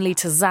applies mainly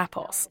to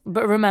Zappos.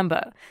 But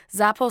remember,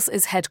 Zappos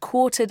is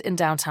headquartered in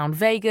downtown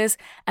Vegas,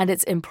 and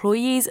its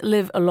employees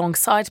live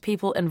alongside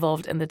people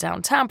involved in the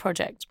Downtown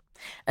Project.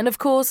 And of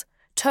course,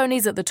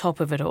 Tony's at the top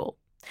of it all.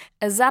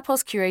 As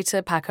Zappos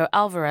curator Paco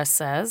Alvarez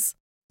says,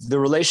 the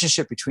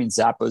relationship between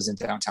Zappos and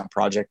Downtown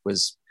Project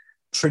was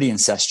pretty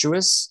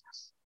incestuous.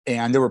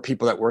 And there were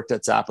people that worked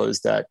at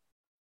Zappos that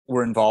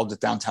were involved with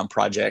Downtown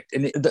Project.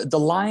 And the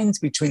lines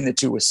between the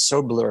two was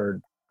so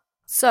blurred.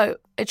 So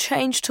a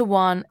change to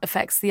one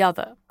affects the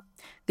other.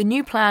 The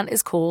new plan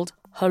is called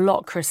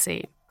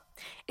Holacracy.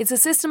 It's a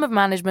system of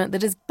management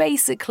that is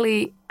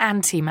basically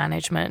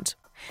anti-management.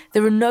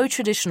 There are no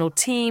traditional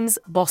teams,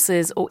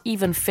 bosses, or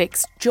even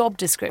fixed job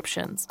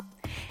descriptions.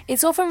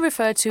 It's often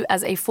referred to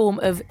as a form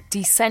of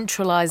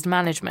decentralized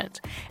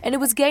management, and it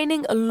was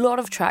gaining a lot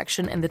of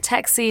traction in the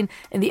tech scene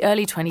in the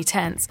early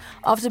 2010s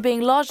after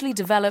being largely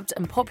developed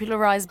and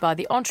popularized by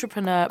the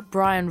entrepreneur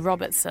Brian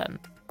Robertson.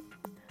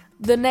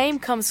 The name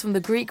comes from the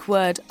Greek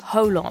word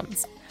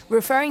holons,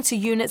 referring to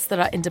units that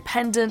are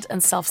independent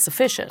and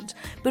self-sufficient,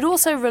 but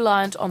also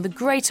reliant on the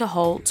greater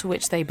whole to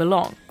which they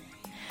belong.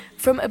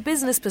 From a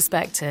business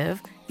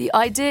perspective, the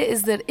idea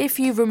is that if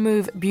you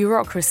remove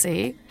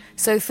bureaucracy,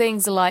 so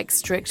things like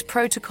strict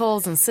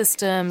protocols and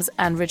systems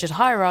and rigid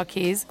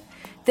hierarchies,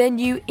 then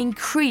you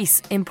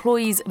increase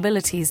employees'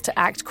 abilities to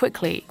act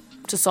quickly,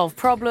 to solve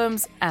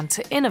problems, and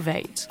to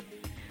innovate.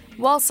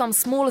 While some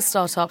smaller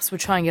startups were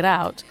trying it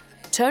out,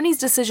 Tony's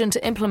decision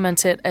to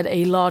implement it at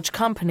a large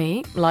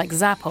company like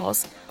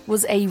Zappos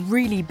was a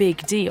really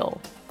big deal.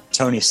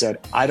 Tony said,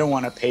 I don't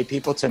want to pay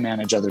people to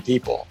manage other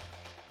people.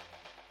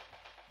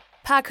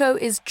 Paco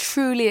is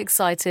truly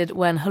excited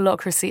when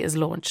Holacracy is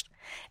launched,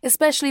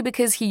 especially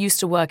because he used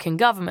to work in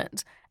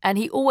government, and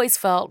he always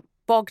felt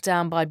bogged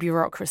down by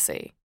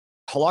bureaucracy.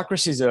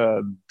 Holacracy is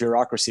a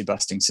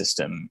bureaucracy-busting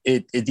system.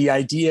 The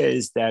idea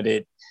is that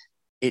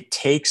it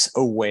takes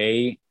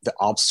away the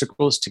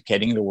obstacles to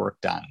getting the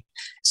work done.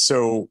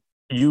 So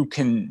you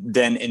can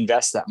then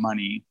invest that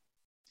money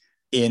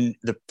in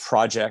the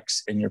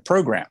projects in your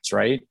programs,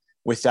 right?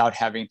 Without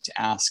having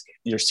to ask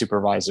your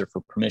supervisor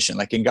for permission.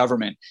 Like in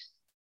government,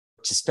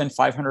 to spend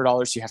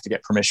 $500, you have to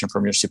get permission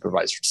from your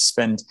supervisor. To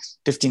spend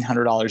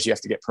 $1,500, you have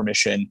to get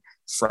permission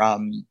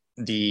from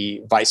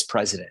the vice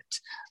president.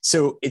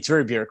 So it's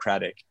very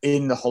bureaucratic.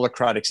 In the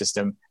holacratic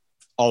system,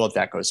 all of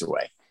that goes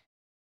away.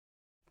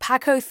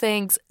 Paco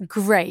thinks,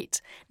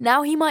 great,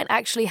 now he might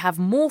actually have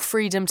more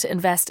freedom to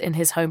invest in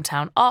his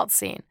hometown art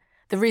scene,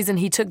 the reason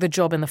he took the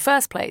job in the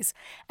first place,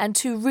 and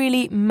to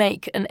really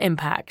make an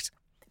impact.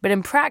 But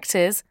in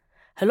practice,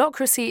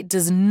 Holacracy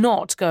does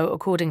not go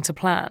according to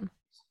plan.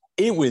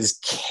 It was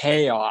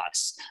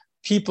chaos.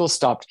 People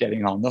stopped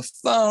getting on the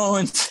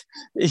phones.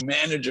 The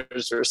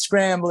managers were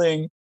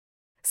scrambling.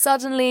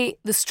 Suddenly,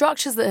 the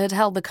structures that had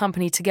held the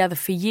company together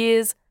for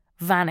years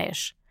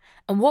vanish.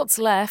 And what's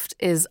left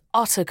is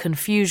utter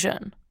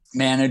confusion.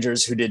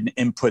 managers who didn't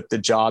input the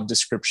job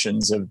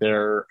descriptions of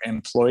their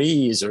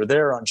employees or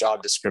their own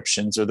job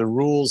descriptions or the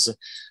rules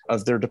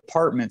of their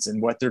departments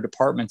and what their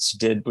departments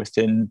did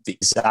within the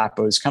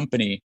Zappos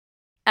company.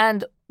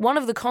 And one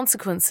of the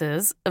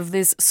consequences of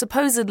this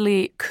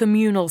supposedly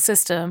communal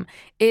system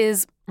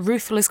is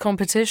ruthless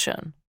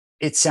competition.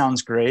 It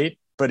sounds great,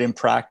 but in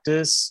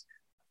practice,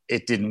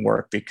 it didn't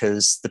work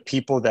because the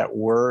people that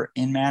were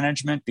in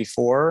management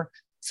before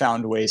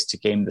found ways to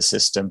game the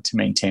system to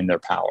maintain their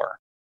power.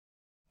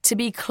 To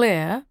be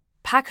clear,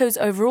 Paco's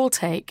overall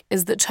take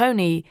is that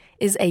Tony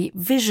is a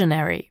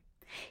visionary.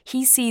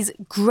 He sees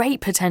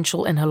great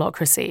potential in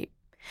Holacracy.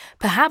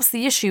 Perhaps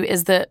the issue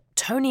is that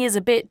Tony is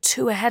a bit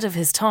too ahead of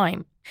his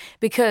time,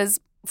 because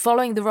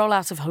following the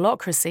rollout of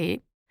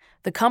Holacracy,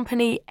 the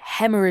company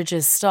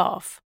hemorrhages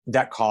staff.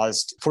 That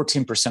caused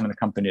 14% of the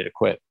company to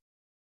quit.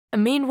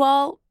 And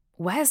meanwhile,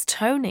 where's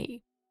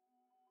Tony?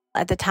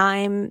 At the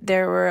time,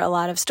 there were a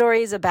lot of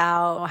stories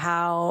about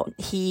how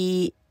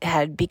he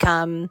had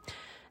become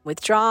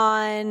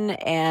withdrawn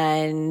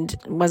and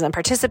wasn't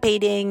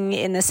participating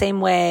in the same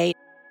way.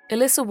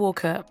 Alyssa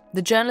Walker,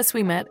 the journalist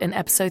we met in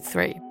episode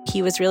 3.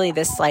 He was really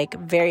this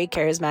very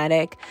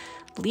charismatic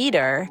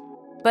leader.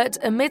 But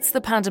amidst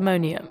the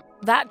pandemonium,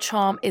 that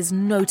charm is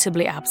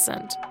notably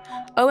absent.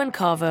 Owen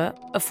Carver,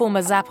 a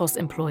former Zappos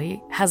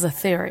employee, has a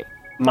theory.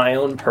 My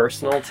own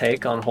personal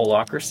take on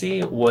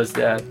Holacracy was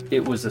that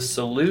it was a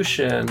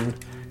solution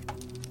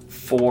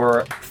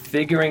for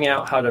figuring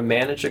out how to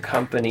manage a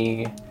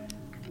company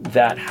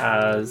that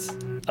has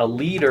a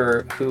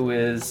leader who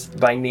is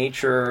by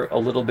nature a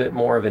little bit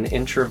more of an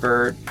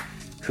introvert,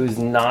 who's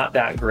not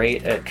that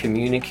great at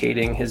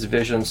communicating his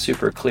vision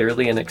super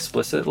clearly and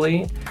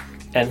explicitly,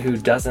 and who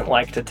doesn't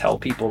like to tell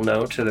people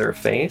no to their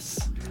face,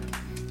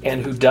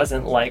 and who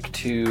doesn't like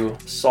to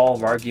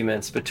solve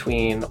arguments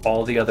between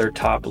all the other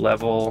top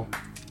level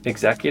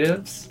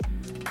executives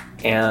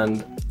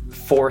and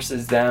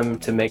forces them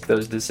to make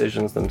those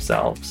decisions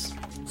themselves.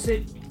 So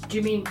do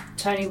you mean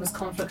Tony was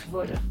conflict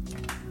avoidant?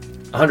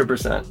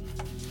 100%,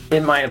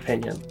 in my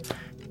opinion.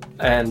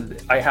 And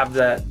I have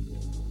that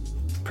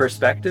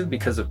perspective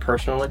because of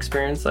personal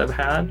experience I've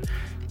had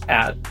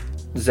at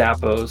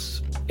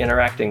Zappos,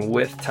 interacting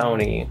with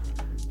Tony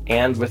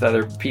and with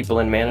other people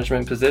in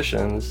management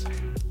positions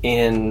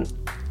in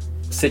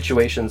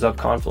situations of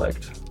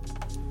conflict.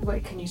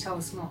 Wait, can you tell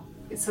us more?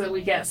 So that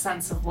we get a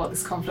sense of what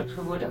this conflict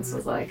avoidance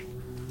was like.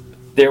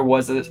 There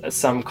was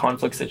some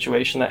conflict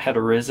situation that had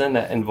arisen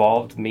that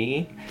involved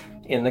me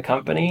in the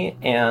company,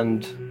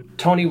 and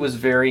Tony was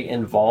very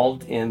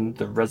involved in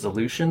the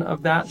resolution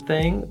of that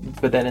thing.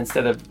 But then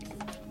instead of,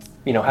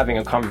 having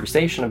a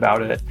conversation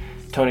about it,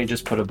 Tony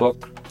just put a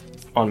book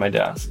on my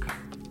desk.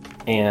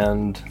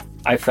 And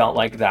I felt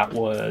like that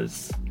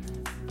was,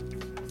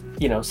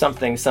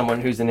 something someone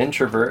who's an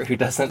introvert who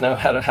doesn't know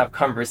how to have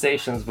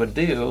conversations would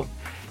do.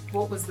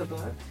 What was the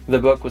book? The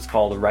book was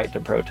called The Right to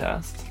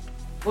Protest.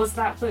 Was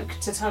that book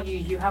to tell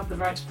you have the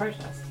right to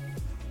protest?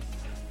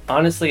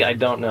 Honestly, I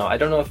don't know. I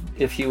don't know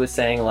if he was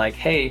saying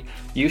hey,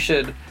 you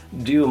should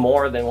do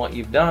more than what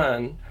you've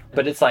done.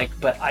 But it's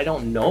but I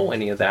don't know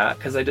any of that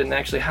because I didn't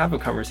actually have a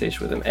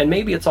conversation with him. And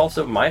maybe it's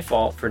also my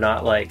fault for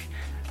not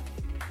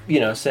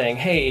saying,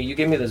 hey, you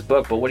gave me this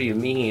book, but what do you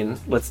mean?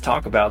 Let's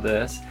talk about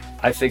this.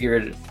 I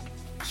figured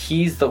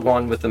he's the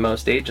one with the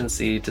most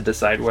agency to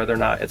decide whether or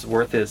not it's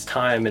worth his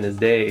time and his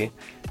day.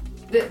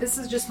 This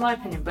is just my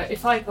opinion, but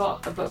if I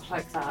got a book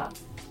like that,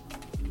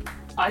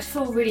 I'd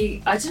feel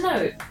really,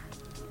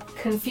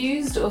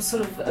 confused or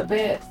sort of a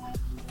bit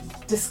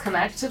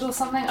disconnected or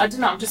something. I don't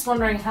know, I'm just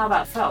wondering how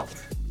that felt.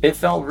 It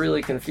felt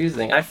really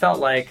confusing. I felt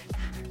like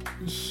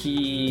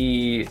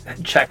he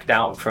checked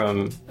out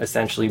from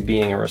essentially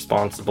being a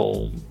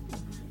responsible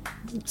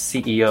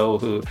CEO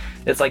who,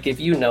 it's if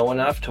you know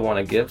enough to want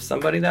to give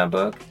somebody that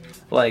book,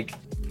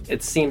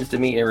 it seems to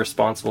me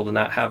irresponsible to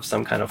not have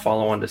some kind of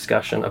follow-on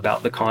discussion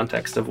about the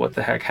context of what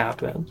the heck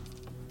happened.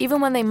 Even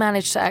when they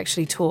managed to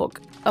actually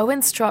talk,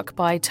 Owen's struck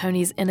by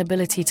Tony's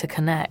inability to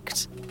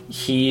connect.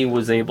 He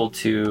was able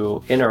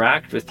to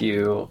interact with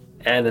you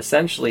and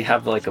essentially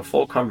have a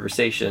full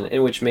conversation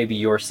in which maybe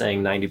you're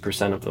saying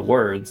 90% of the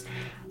words,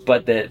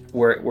 but that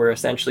where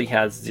essentially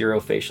has zero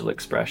facial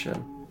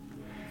expression.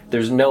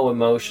 There's no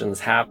emotions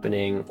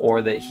happening,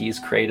 or that he's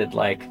created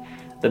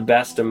the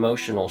best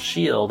emotional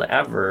shield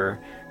ever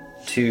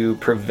to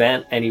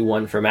prevent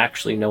anyone from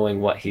actually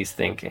knowing what he's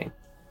thinking.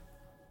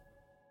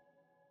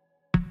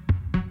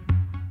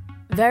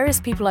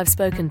 Various people I've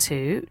spoken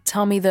to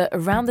tell me that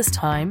around this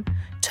time,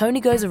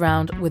 Tony goes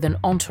around with an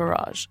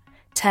entourage,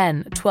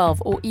 10,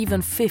 12, or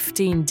even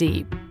 15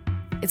 deep.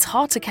 It's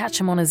hard to catch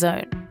him on his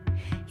own.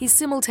 He's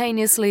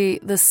simultaneously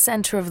the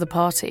center of the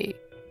party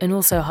and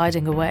also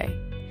hiding away.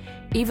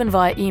 Even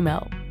via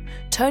email,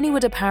 Tony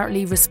would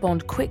apparently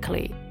respond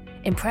quickly,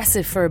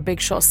 impressive for a big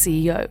shot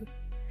CEO.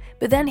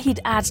 But then he'd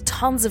add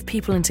tons of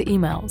people into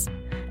emails,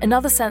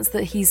 another sense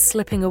that he's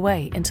slipping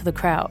away into the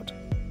crowd.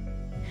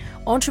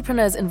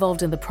 Entrepreneurs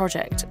involved in the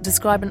project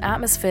describe an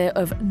atmosphere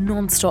of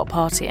non-stop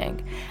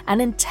partying and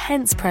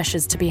intense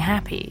pressures to be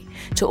happy,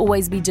 to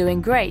always be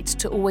doing great,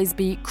 to always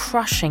be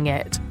crushing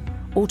it,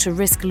 or to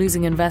risk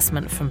losing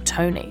investment from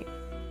Tony.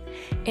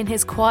 In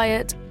his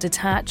quiet,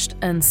 detached,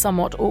 and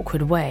somewhat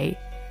awkward way,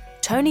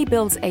 Tony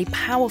builds a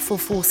powerful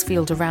force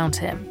field around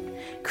him,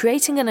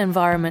 creating an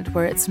environment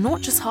where it's not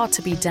just hard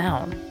to be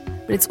down,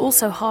 but it's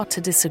also hard to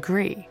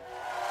disagree.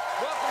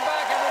 Welcome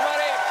back,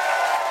 everybody.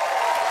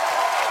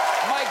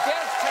 My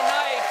guest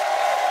tonight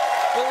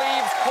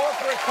believes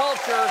corporate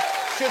culture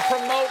should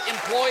promote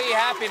employee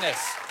happiness.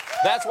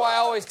 That's why I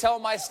always tell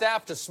my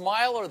staff to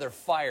smile or they're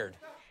fired.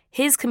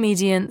 Here's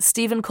comedian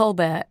Stephen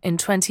Colbert in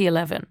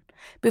 2011,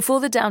 before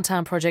the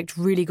Downtown Project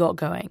really got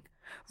going,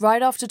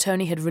 right after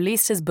Tony had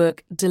released his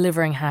book,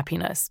 Delivering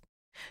Happiness.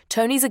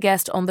 Tony's a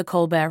guest on The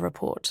Colbert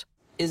Report.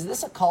 Is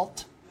this a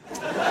cult?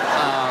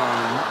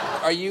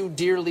 Are you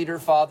dear leader,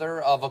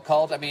 father of a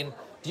cult? I mean,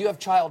 do you have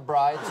child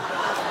brides?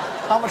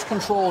 How much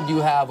control do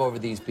you have over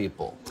these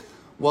people?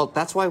 Well,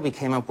 that's why we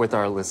came up with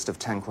our list of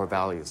 10 core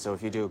values. So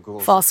if you do a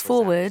Google... Fast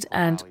forward,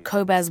 and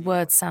Colbert's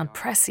words sound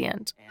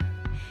prescient.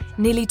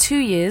 Nearly 2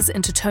 years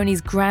into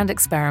Tony's grand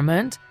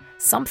experiment,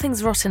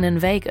 something's rotten in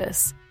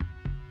Vegas.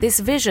 This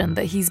vision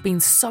that he's been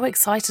so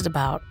excited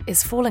about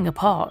is falling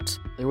apart.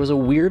 There was a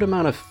weird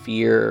amount of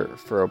fear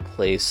for a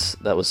place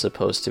that was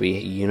supposed to be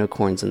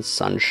unicorns and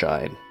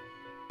sunshine.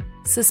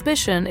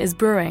 Suspicion is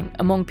brewing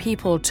among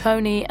people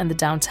Tony and the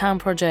Downtown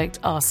Project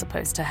are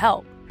supposed to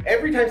help.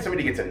 Every time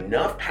somebody gets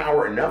enough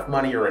power, enough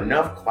money, or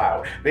enough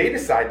clout, they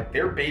decide that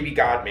they're baby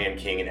god man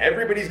king and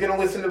everybody's gonna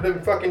listen to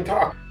them fucking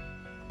talk.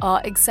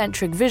 Our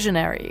eccentric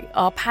visionary,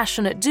 our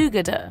passionate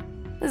do-gooder,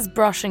 is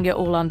brushing it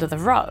all under the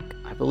rug.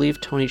 I believe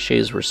Tony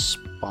Hsieh's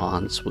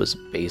response was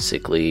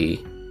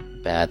basically,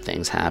 bad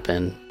things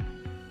happen.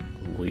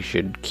 We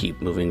should keep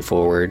moving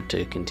forward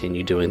to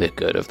continue doing the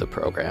good of the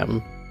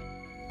program.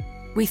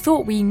 We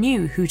thought we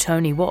knew who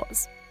Tony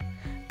was.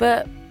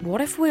 But what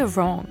if we're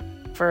wrong?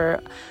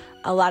 For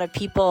a lot of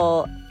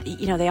people,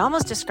 they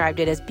almost described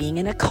it as being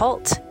in a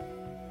cult.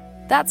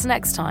 That's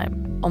next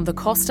time on The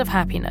Cost of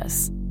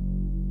Happiness.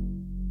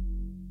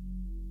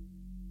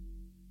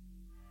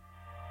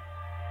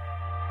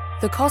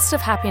 The Cost of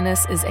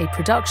Happiness is a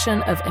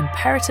production of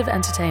Imperative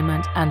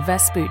Entertainment and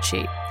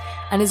Vespucci,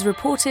 and is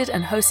reported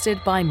and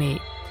hosted by me,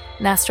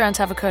 Nastran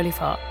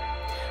Tavakolifa.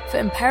 For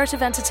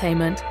Imperative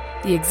Entertainment,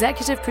 the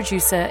executive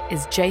producer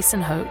is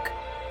Jason Hoke.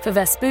 For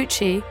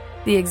Vespucci,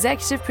 the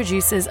executive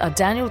producers are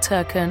Daniel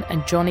Turkin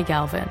and Johnny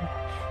Galvin.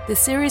 The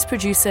series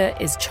producer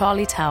is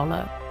Charlie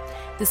Towler.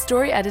 The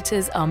story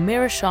editors are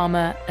Mira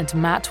Sharma and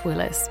Matt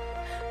Willis.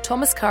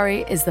 Thomas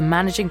Curry is the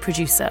managing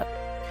producer.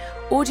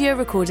 Audio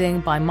recording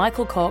by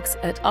Michael Cox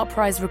at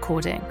Uprise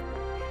Recording.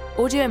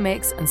 Audio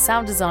mix and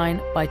sound design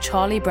by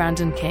Charlie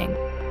Brandon King.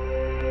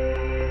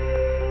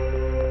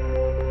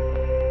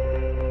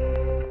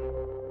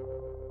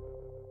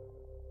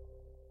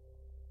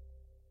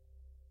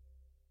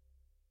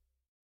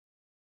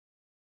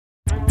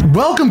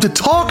 Welcome to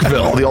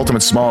Talkville, the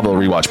ultimate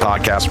Smallville rewatch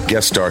podcast.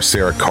 Guest star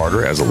Sarah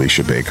Carter as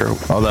Alicia Baker,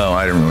 although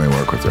I didn't really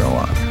work with her a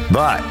lot.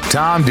 But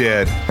Tom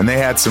did, and they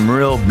had some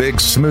real big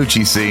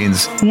smoochy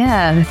scenes.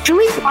 Yeah. Can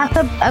we talk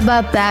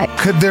about that?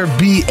 Could there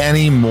be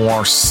any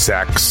more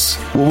sex?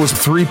 What was a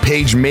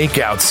 3-page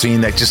makeout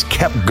scene that just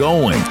kept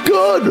going?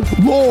 Good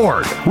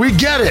Lord, we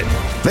get it.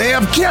 They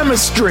have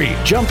chemistry.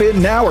 Jump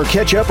in now or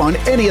catch up on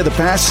any of the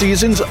past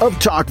seasons of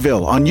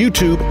Talkville on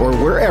YouTube or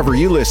wherever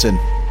you listen.